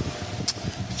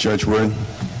 Judge Wood,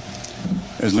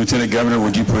 as Lieutenant Governor,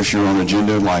 would you push your own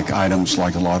agenda like items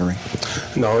like a lottery?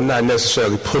 No, not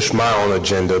necessarily push my own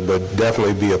agenda, but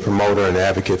definitely be a promoter and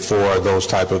advocate for those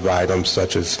type of items,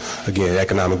 such as, again,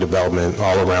 economic development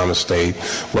all around the state,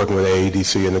 working with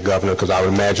AEDC and the governor, because I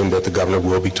would imagine that the governor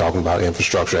will be talking about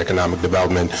infrastructure, economic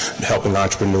development, helping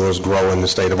entrepreneurs grow in the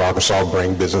state of Arkansas,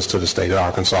 bring business to the state of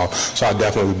Arkansas. So I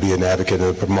definitely would be an advocate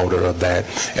and a promoter of that.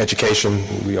 Education,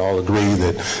 we all agree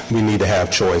that we need to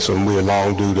have choice, and we're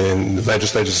long due to, and the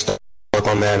legislature work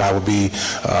on that. I will be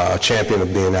a champion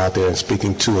of being out there and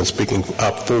speaking to and speaking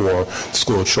up for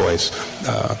school choice.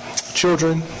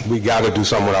 Children, we got to do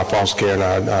something with our foster care and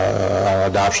our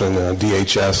adoption and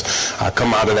DHS. I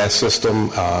come out of that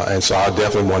system, and so I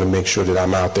definitely want to make sure that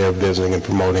I'm out there visiting and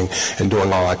promoting and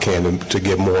doing all I can to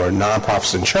get more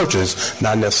nonprofits and churches,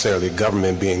 not necessarily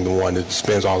government being the one that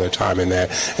spends all their time in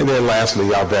that. And then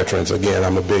lastly, our veterans. Again,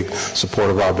 I'm a big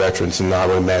supporter of our veterans, and I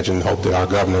would imagine and hope that our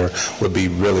governor would be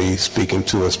really speaking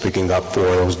to and speaking up for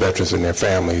those veterans and their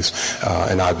families.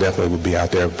 And I definitely would be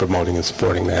out there promoting and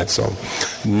supporting that. So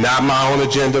not my own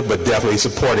agenda, but definitely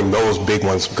supporting those big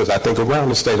ones, because I think around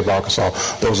the state of Arkansas,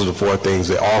 those are the four things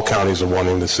that all counties are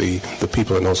wanting to see, the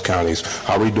people in those counties.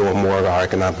 Are we doing more of our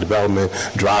economic development,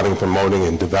 driving, promoting,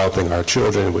 and developing our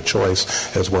children with choice,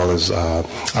 as well as our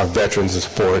veterans and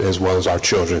support, as well as our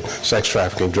children, sex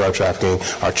trafficking, drug trafficking,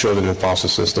 our children in foster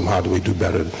system, how do we do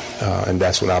better? And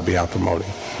that's what I'll be out promoting.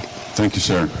 Thank you,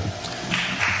 sir.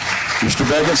 Mr.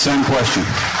 Beggett, same question.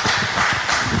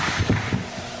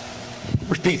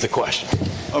 Repeat the question.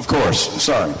 Of course.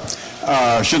 Sorry.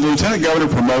 Should the Lieutenant Governor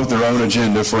promote their own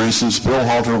agenda? For instance, Bill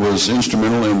Halter was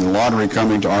instrumental in the lottery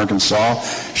coming to Arkansas.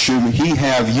 Should he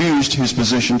have used his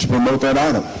position to promote that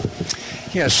item?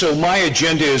 Yeah, so my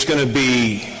agenda is going to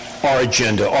be our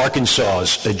agenda,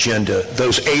 Arkansas's agenda,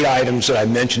 those 8 items that I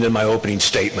mentioned in my opening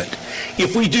statement.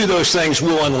 If we do those things,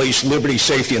 we'll unleash liberty,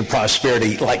 safety, and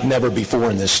prosperity like never before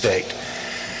in this state.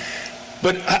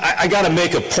 But I got to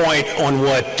make a point on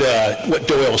what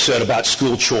Doyle said about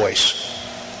school choice.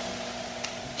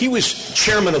 He was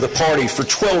chairman of the party for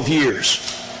 12 years.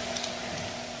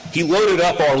 He loaded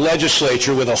up our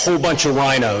legislature with a whole bunch of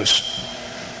rhinos.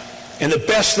 And the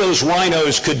best those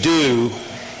rhinos could do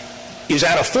is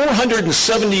out of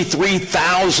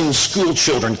 473,000 school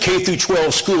children, K through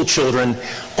 12 school children,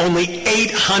 only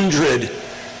 800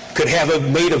 could have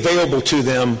made available to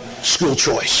them school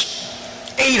choice.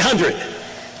 800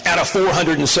 out of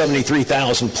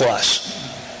 473,000 plus.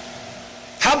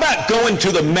 How about going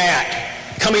to the mat,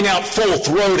 coming out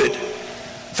full-throated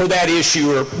for that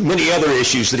issue or many other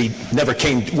issues that he never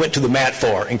went to the mat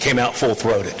for and came out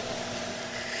full-throated?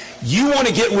 You want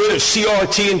to get rid of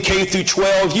CRT and K through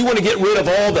 12. You want to get rid of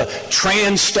all the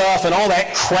trans stuff and all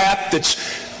that crap that's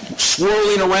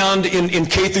swirling around in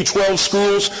K through 12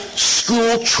 schools.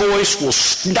 School choice will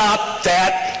stop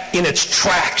that in its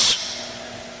tracks.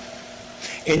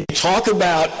 And talk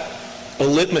about a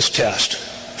litmus test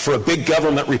for a big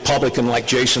government Republican like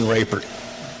Jason Rapert.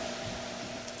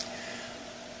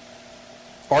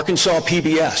 Arkansas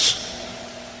PBS,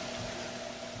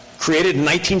 created in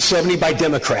 1970 by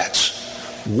Democrats.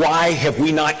 Why have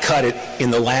we not cut it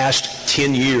in the last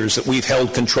 10 years that we've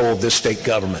held control of this state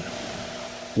government?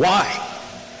 Why?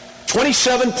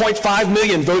 27.5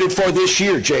 million voted for this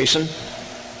year, Jason,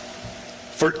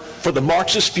 for the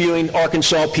Marxist spewing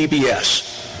Arkansas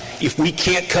PBS. If we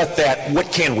can't cut that,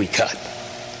 what can we cut?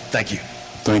 Thank you.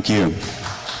 Thank you.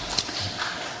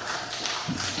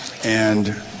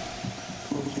 And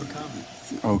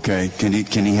okay, can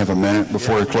he have a minute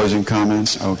before closing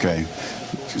comments? Okay.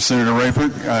 Senator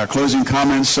Rapert, closing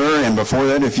comments, sir, and before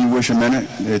that, if you wish a minute,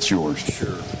 it's yours.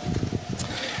 Sure.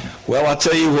 Well, I'll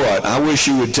tell you what, I wish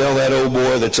you would tell that old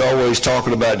boy that's always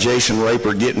talking about Jason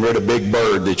Rapert getting rid of Big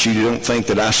Bird that you don't think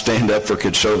that I stand up for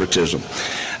conservatism.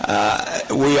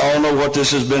 We all know what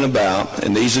this has been about,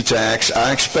 and these attacks,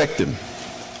 I expect them.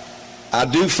 I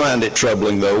do find it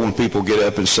troubling, though, when people get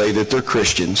up and say that they're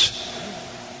Christians.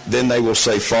 Then they will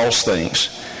say false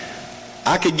things.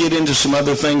 I could get into some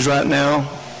other things right now,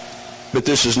 but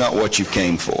this is not what you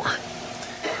came for.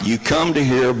 You come to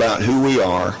hear about who we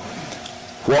are,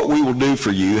 what we will do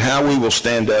for you, how we will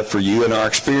stand up for you, and our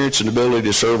experience and ability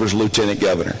to serve as lieutenant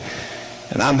governor.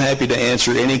 And I'm happy to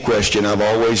answer any question. I've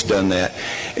always done that.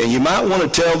 And you might want to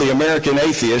tell the American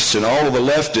atheists and all of the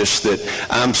leftists that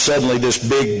I'm suddenly this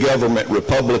big government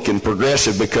Republican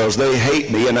progressive because they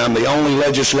hate me and I'm the only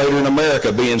legislator in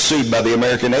America being sued by the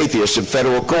American atheists in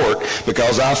federal court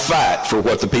because I fight for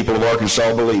what the people of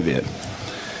Arkansas believe in.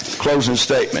 Closing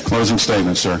statement. Closing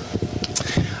statement, sir.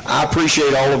 I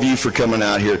appreciate all of you for coming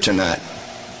out here tonight.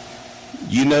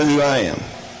 You know who I am.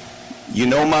 You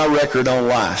know my record on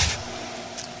life.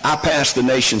 I passed the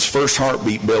nation's first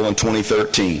heartbeat bill in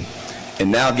 2013.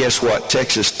 And now guess what?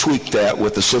 Texas tweaked that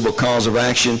with the civil cause of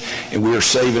action, and we are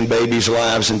saving babies'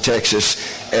 lives in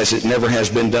Texas as it never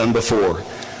has been done before.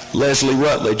 Leslie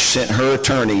Rutledge sent her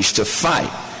attorneys to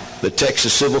fight the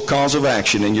Texas civil cause of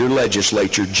action in your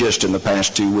legislature just in the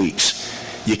past 2 weeks.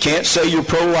 You can't say you're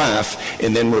pro-life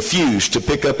and then refuse to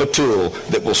pick up a tool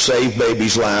that will save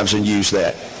babies' lives and use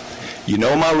that. You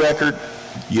know my record.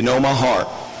 You know my heart.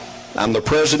 I'm the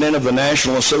president of the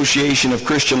National Association of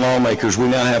Christian Lawmakers. We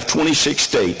now have 26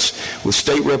 states with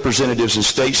state representatives and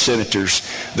state senators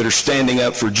that are standing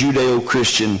up for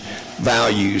Judeo-Christian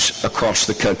values across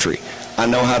the country. I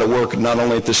know how to work not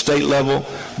only at the state level,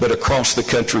 but across the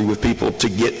country with people to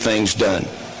get things done.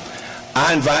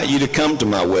 I invite you to come to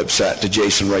my website, to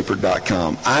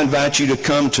jasonrapert.com. I invite you to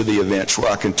come to the events where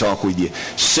I can talk with you.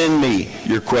 Send me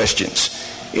your questions.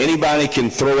 Anybody can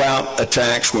throw out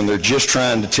attacks when they're just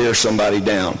trying to tear somebody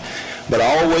down. But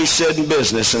I always said in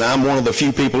business, and I'm one of the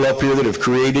few people up here that have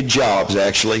created jobs,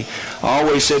 actually, I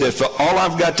always said if all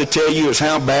I've got to tell you is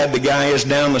how bad the guy is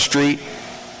down the street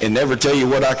and never tell you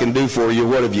what I can do for you,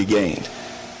 what have you gained?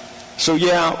 So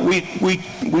yeah, we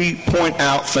point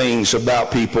out things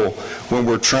about people when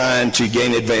we're trying to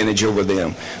gain advantage over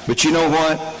them. But you know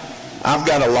what? I've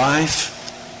got a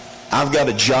life. I've got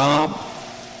a job.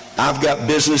 I've got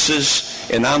businesses,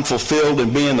 and I'm fulfilled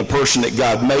in being the person that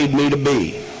God made me to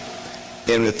be.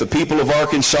 And if the people of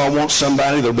Arkansas want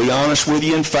somebody that'll be honest with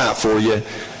you and fight for you,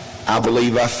 I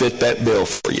believe I fit that bill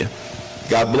for you.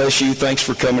 God bless you. Thanks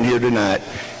for coming here tonight,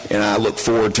 and I look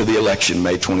forward to the election,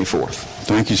 May 24th.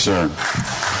 Thank you, sir.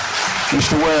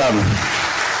 Mr. Webb,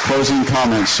 closing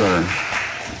comments, sir.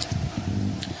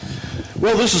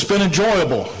 Well, this has been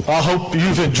enjoyable. I hope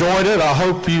you've enjoyed it. I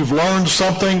hope you've learned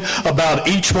something about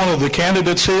each one of the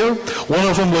candidates here. One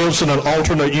of them lives in an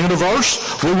alternate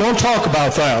universe. We won't talk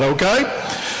about that, okay?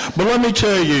 But let me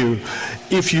tell you,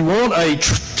 if you want a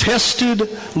tested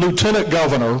lieutenant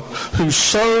governor who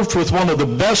served with one of the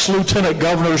best lieutenant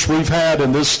governors we've had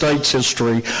in this state's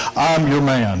history, I'm your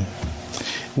man.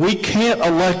 We can't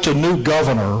elect a new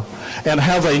governor and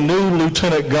have a new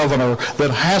lieutenant governor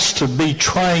that has to be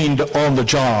trained on the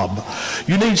job.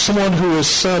 You need someone who is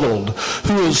settled,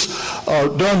 who has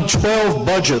done 12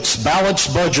 budgets,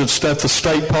 balanced budgets at the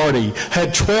state party,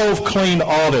 had 12 clean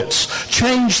audits,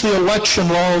 changed the election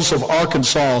laws of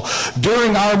Arkansas.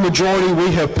 During our majority,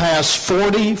 we have passed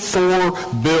 44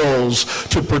 bills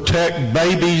to protect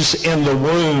babies in the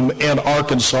womb in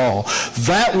Arkansas.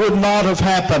 That would not have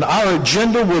happened. Our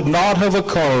agenda would not have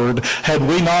occurred had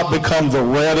we not become the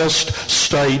reddest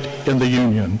state in the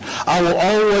Union. I will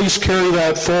always carry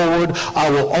that forward. I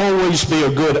will always be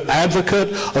a good advocate,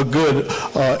 a good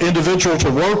individual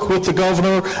to work with the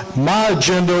governor. My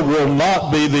agenda will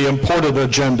not be the imported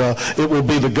agenda. It will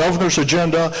be the governor's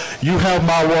agenda. You have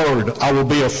my word. I will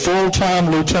be a full-time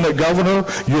lieutenant governor.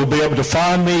 You'll be able to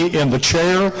find me in the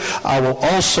chair. I will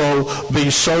also be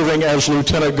serving as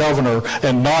lieutenant governor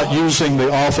and not using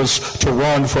the office to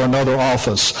run for another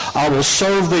office. I will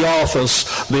serve the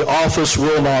office. The office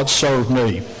will not serve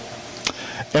me.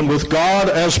 And with God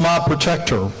as my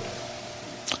protector,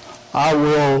 I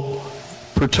will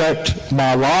protect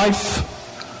my life,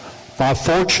 my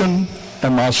fortune,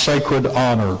 and my sacred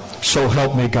honor. So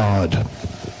help me God.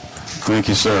 Thank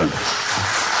you, sir.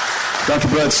 Dr.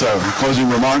 Bledsoe, closing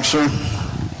remarks, sir?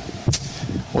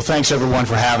 Well, thanks everyone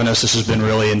for having us. This has been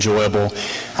really enjoyable.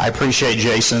 I appreciate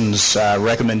Jason's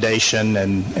recommendation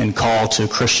and call to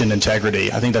Christian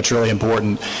integrity. I think that's really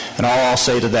important. And all I'll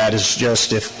say to that is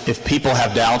just if people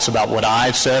have doubts about what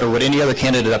I've said or what any other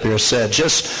candidate up here said,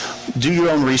 just do your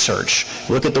own research.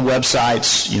 Look at the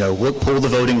websites, pull the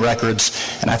voting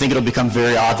records, and I think it'll become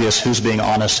very obvious who's being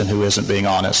honest and who isn't being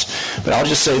honest. But I'll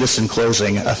just say this in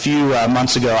closing. A few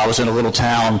months ago, I was in a little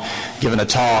town giving a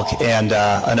talk, and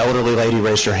an elderly lady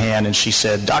raised her hand, and she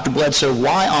said, "Dr. Bledsoe,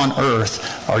 why on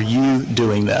earth are you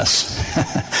doing this?"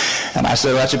 And I said,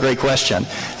 well, that's a great question.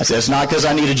 I said, it's not because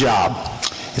I need a job.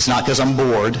 It's not because I'm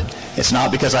bored. It's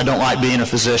not because I don't like being a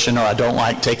physician or I don't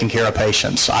like taking care of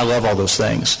patients. I love all those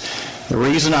things. The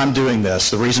reason I'm doing this,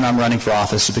 the reason I'm running for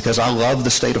office is because I love the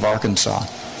state of Arkansas.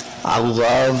 I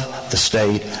love the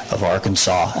state of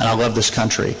Arkansas, and I love this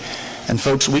country. And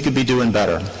folks, we could be doing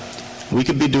better. We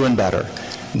could be doing better.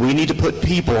 We need to put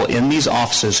people in these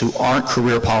offices who aren't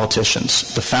career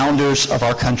politicians. The founders of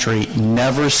our country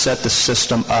never set the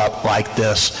system up like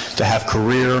this to have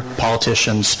career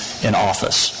politicians in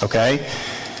office, okay?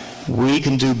 We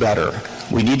can do better.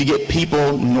 We need to get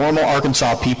people, normal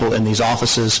Arkansas people, in these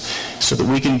offices so that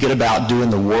we can get about doing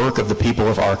the work of the people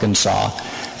of Arkansas.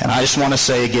 And I just want to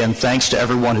say again, thanks to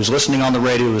everyone who's listening on the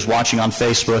radio, who's watching on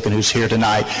Facebook, and who's here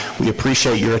tonight. We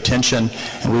appreciate your attention,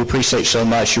 and we appreciate so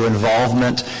much your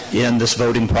involvement in this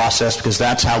voting process, because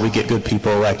that's how we get good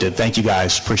people elected. Thank you,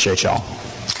 guys. Appreciate y'all.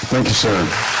 Thank you, sir.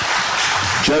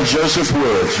 Judge Joseph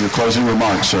Woods, your closing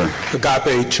remarks, sir.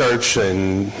 Agape Church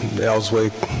in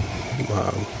Ellswick,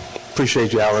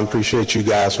 appreciate you, Alan. Appreciate you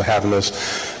guys for having us.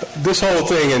 This whole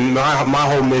thing and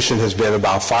my whole mission has been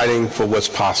about fighting for what's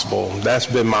possible. That's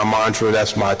been my mantra.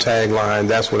 That's my tagline.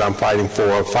 That's what I'm fighting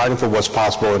for what's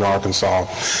possible in Arkansas.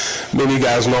 Many of you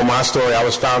guys know my story. I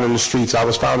was found in the streets. I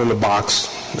was found in a box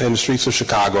in the streets of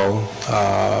Chicago,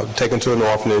 taken to an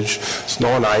orphanage, snow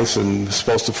and ice, and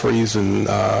supposed to freeze.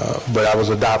 But I was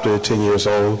adopted at 10 years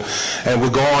old, and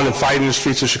would go on and fight in the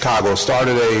streets of Chicago.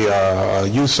 Started a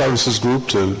youth services group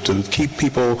to keep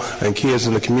people and kids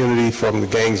in the community from the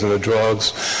gangs and the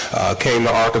drugs. Came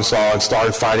to Arkansas and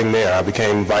started fighting there. I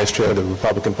became vice chair of the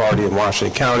Republican Party in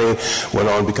Washington County. Went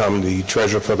on to become the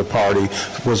treasurer for the party.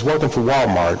 Was working for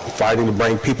Walmart, fighting to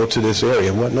bring people to this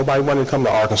area. Nobody wanted to come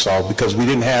to Arkansas because we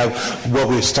didn't have what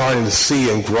we're starting to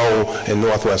see and grow in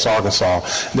Northwest Arkansas.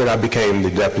 Then I became the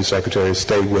Deputy Secretary of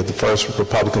State with the first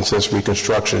Republican since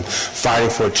Reconstruction, fighting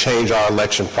for a change our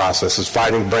election processes,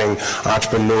 fighting to bring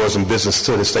entrepreneurs and business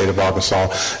to the state of Arkansas.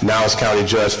 Now as county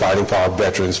judge, fighting for our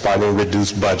veterans, fighting to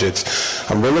reduce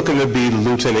budgets. I'm really looking to be the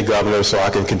lieutenant governor so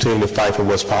I can continue to fight for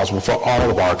what's possible for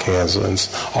all of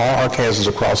Arkansans, all Arkansans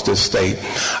across this state.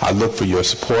 I look for your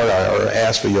support. I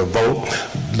ask for your vote.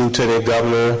 Lieutenant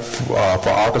Governor for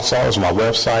Arkansas is my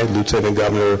website. Lieutenant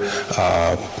Governor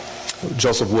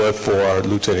Joseph Wood for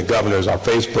Lieutenant Governors. Our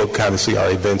Facebook, kind of see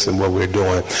our events and what we're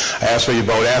doing. I ask for your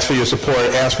vote. Ask for your support.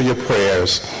 Ask for your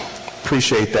prayers.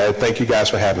 Appreciate that. Thank you guys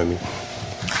for having me.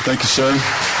 Thank you, sir.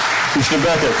 Mr.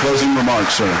 Becker, closing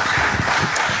remarks, sir.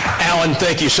 Alan,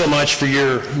 thank you so much for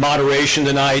your moderation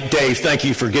tonight. Dave, thank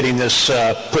you for getting this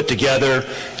put together.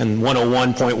 And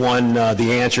 101.1,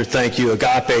 The Answer, thank you.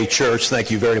 Agape Church,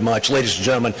 thank you very much. Ladies and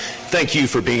gentlemen, thank you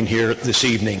for being here this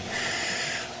evening.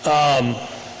 I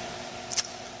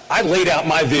laid out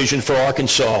my vision for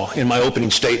Arkansas in my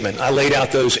opening statement. I laid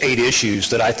out those 8 issues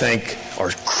that I think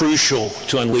are crucial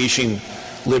to unleashing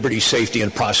liberty, safety,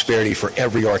 and prosperity for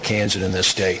every Arkansan in this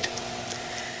state.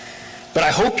 But I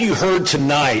hope you heard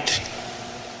tonight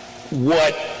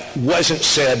what wasn't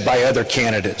said by other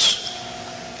candidates.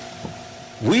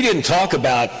 We didn't talk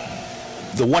about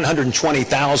the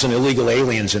 120,000 illegal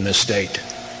aliens in this state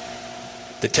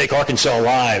that take Arkansas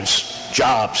lives,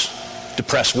 jobs,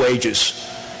 depressed wages,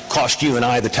 cost you and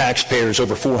I, the taxpayers,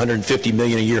 over $450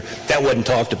 million a year. That wasn't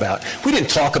talked about. We didn't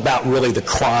talk about really the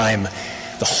crime,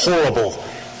 the horrible,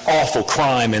 awful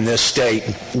crime in this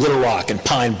state, Little Rock and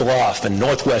Pine Bluff and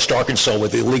Northwest Arkansas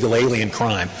with illegal alien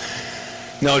crime.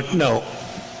 No.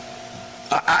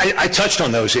 I touched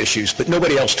on those issues, but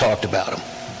nobody else talked about them.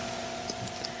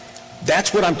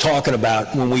 That's what I'm talking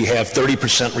about when we have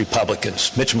 30%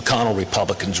 Republicans, Mitch McConnell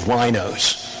Republicans,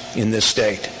 rhinos in this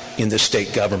state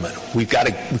government. We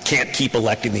can't keep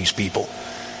electing these people.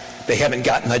 They haven't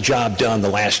gotten the job done the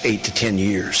last 8 to 10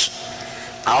 years.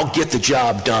 I'll get the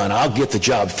job done. I'll get the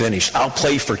job finished. I'll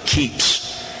play for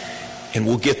keeps, and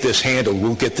we'll get this handled.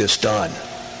 We'll get this done.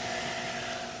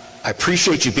 I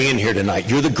appreciate you being here tonight.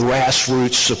 You're the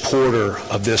grassroots supporter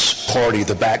of this party,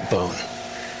 the backbone.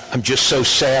 I'm just so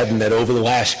saddened that over the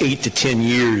last 8 to 10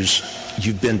 years,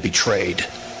 you've been betrayed.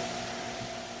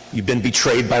 You've been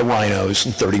betrayed by rhinos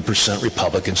and 30%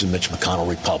 Republicans and Mitch McConnell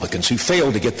Republicans who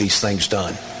failed to get these things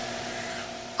done.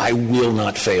 I will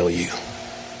not fail you.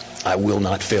 I will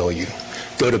not fail you.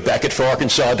 Go to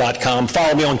BeckettForArkansas.com.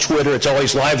 Follow me on Twitter. It's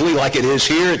always lively like it is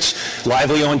here. It's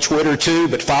lively on Twitter too,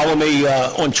 but follow me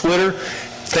on Twitter.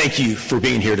 Thank you for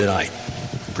being here tonight.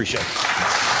 Appreciate it.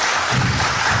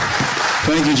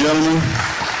 Thank you, gentlemen.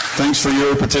 Thanks for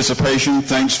your participation.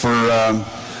 Thanks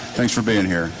for being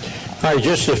here. All right,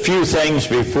 just a few things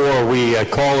before we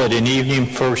call it an evening.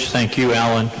 First, thank you,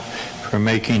 Alan, for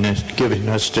giving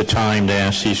us the time to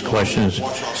ask these questions.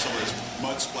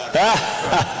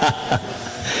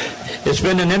 It's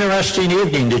been an interesting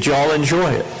evening. Did you all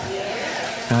enjoy it?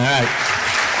 All right.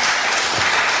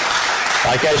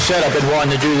 Like I said, I've been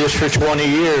wanting to do this for 20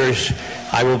 years.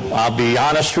 I'll be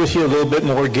honest with you, a little bit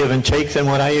more give and take than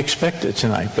what I expected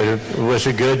tonight. But it was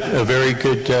a very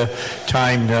good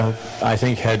time, I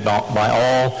think, had by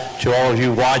to all of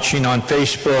you watching on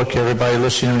Facebook, everybody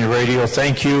listening on the radio.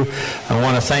 Thank you. I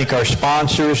want to thank our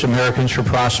sponsors, Americans for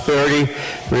Prosperity.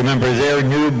 Remember their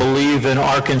new Believe in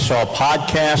Arkansas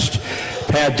podcast.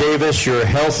 Pat Davis, your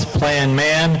health plan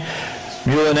man.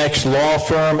 Mulinex Law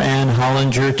Firm, and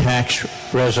Hollinger Tax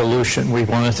Resolution. We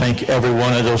want to thank every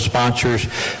one of those sponsors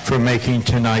for making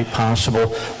tonight possible.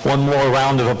 One more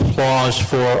round of applause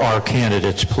for our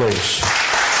candidates, please.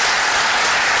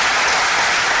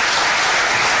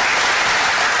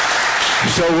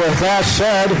 So with that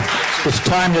said, it's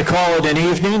time to call it an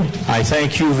evening. I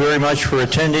thank you very much for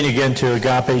attending again to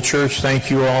Agape Church. Thank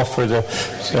you all for the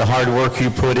hard work you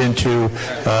put into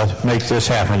make this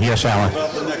happen. Yes, Alan?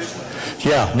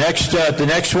 Yeah, the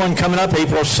next one coming up,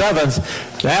 April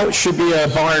 7th, that should be a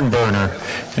barn burner,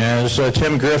 as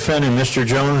Tim Griffin and Mr.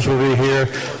 Jones will be here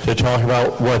to talk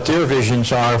about what their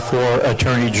visions are for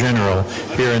Attorney General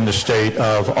here in the state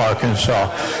of Arkansas.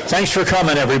 Thanks for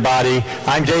coming, everybody.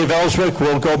 I'm Dave Ellswick.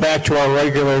 We'll go back to our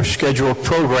regular scheduled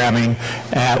programming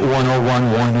at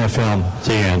 101.1 FM,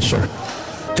 The Answer.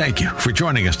 Thank you for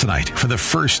joining us tonight for the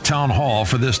first town hall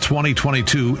for this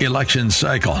 2022 election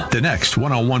cycle. The next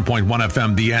 101.1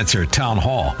 FM The Answer Town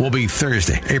Hall will be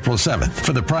Thursday, April 7th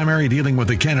for the primary dealing with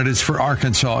the candidates for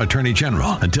Arkansas Attorney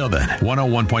General. Until then,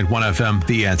 101.1 FM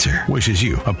The Answer wishes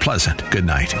you a pleasant good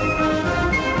night.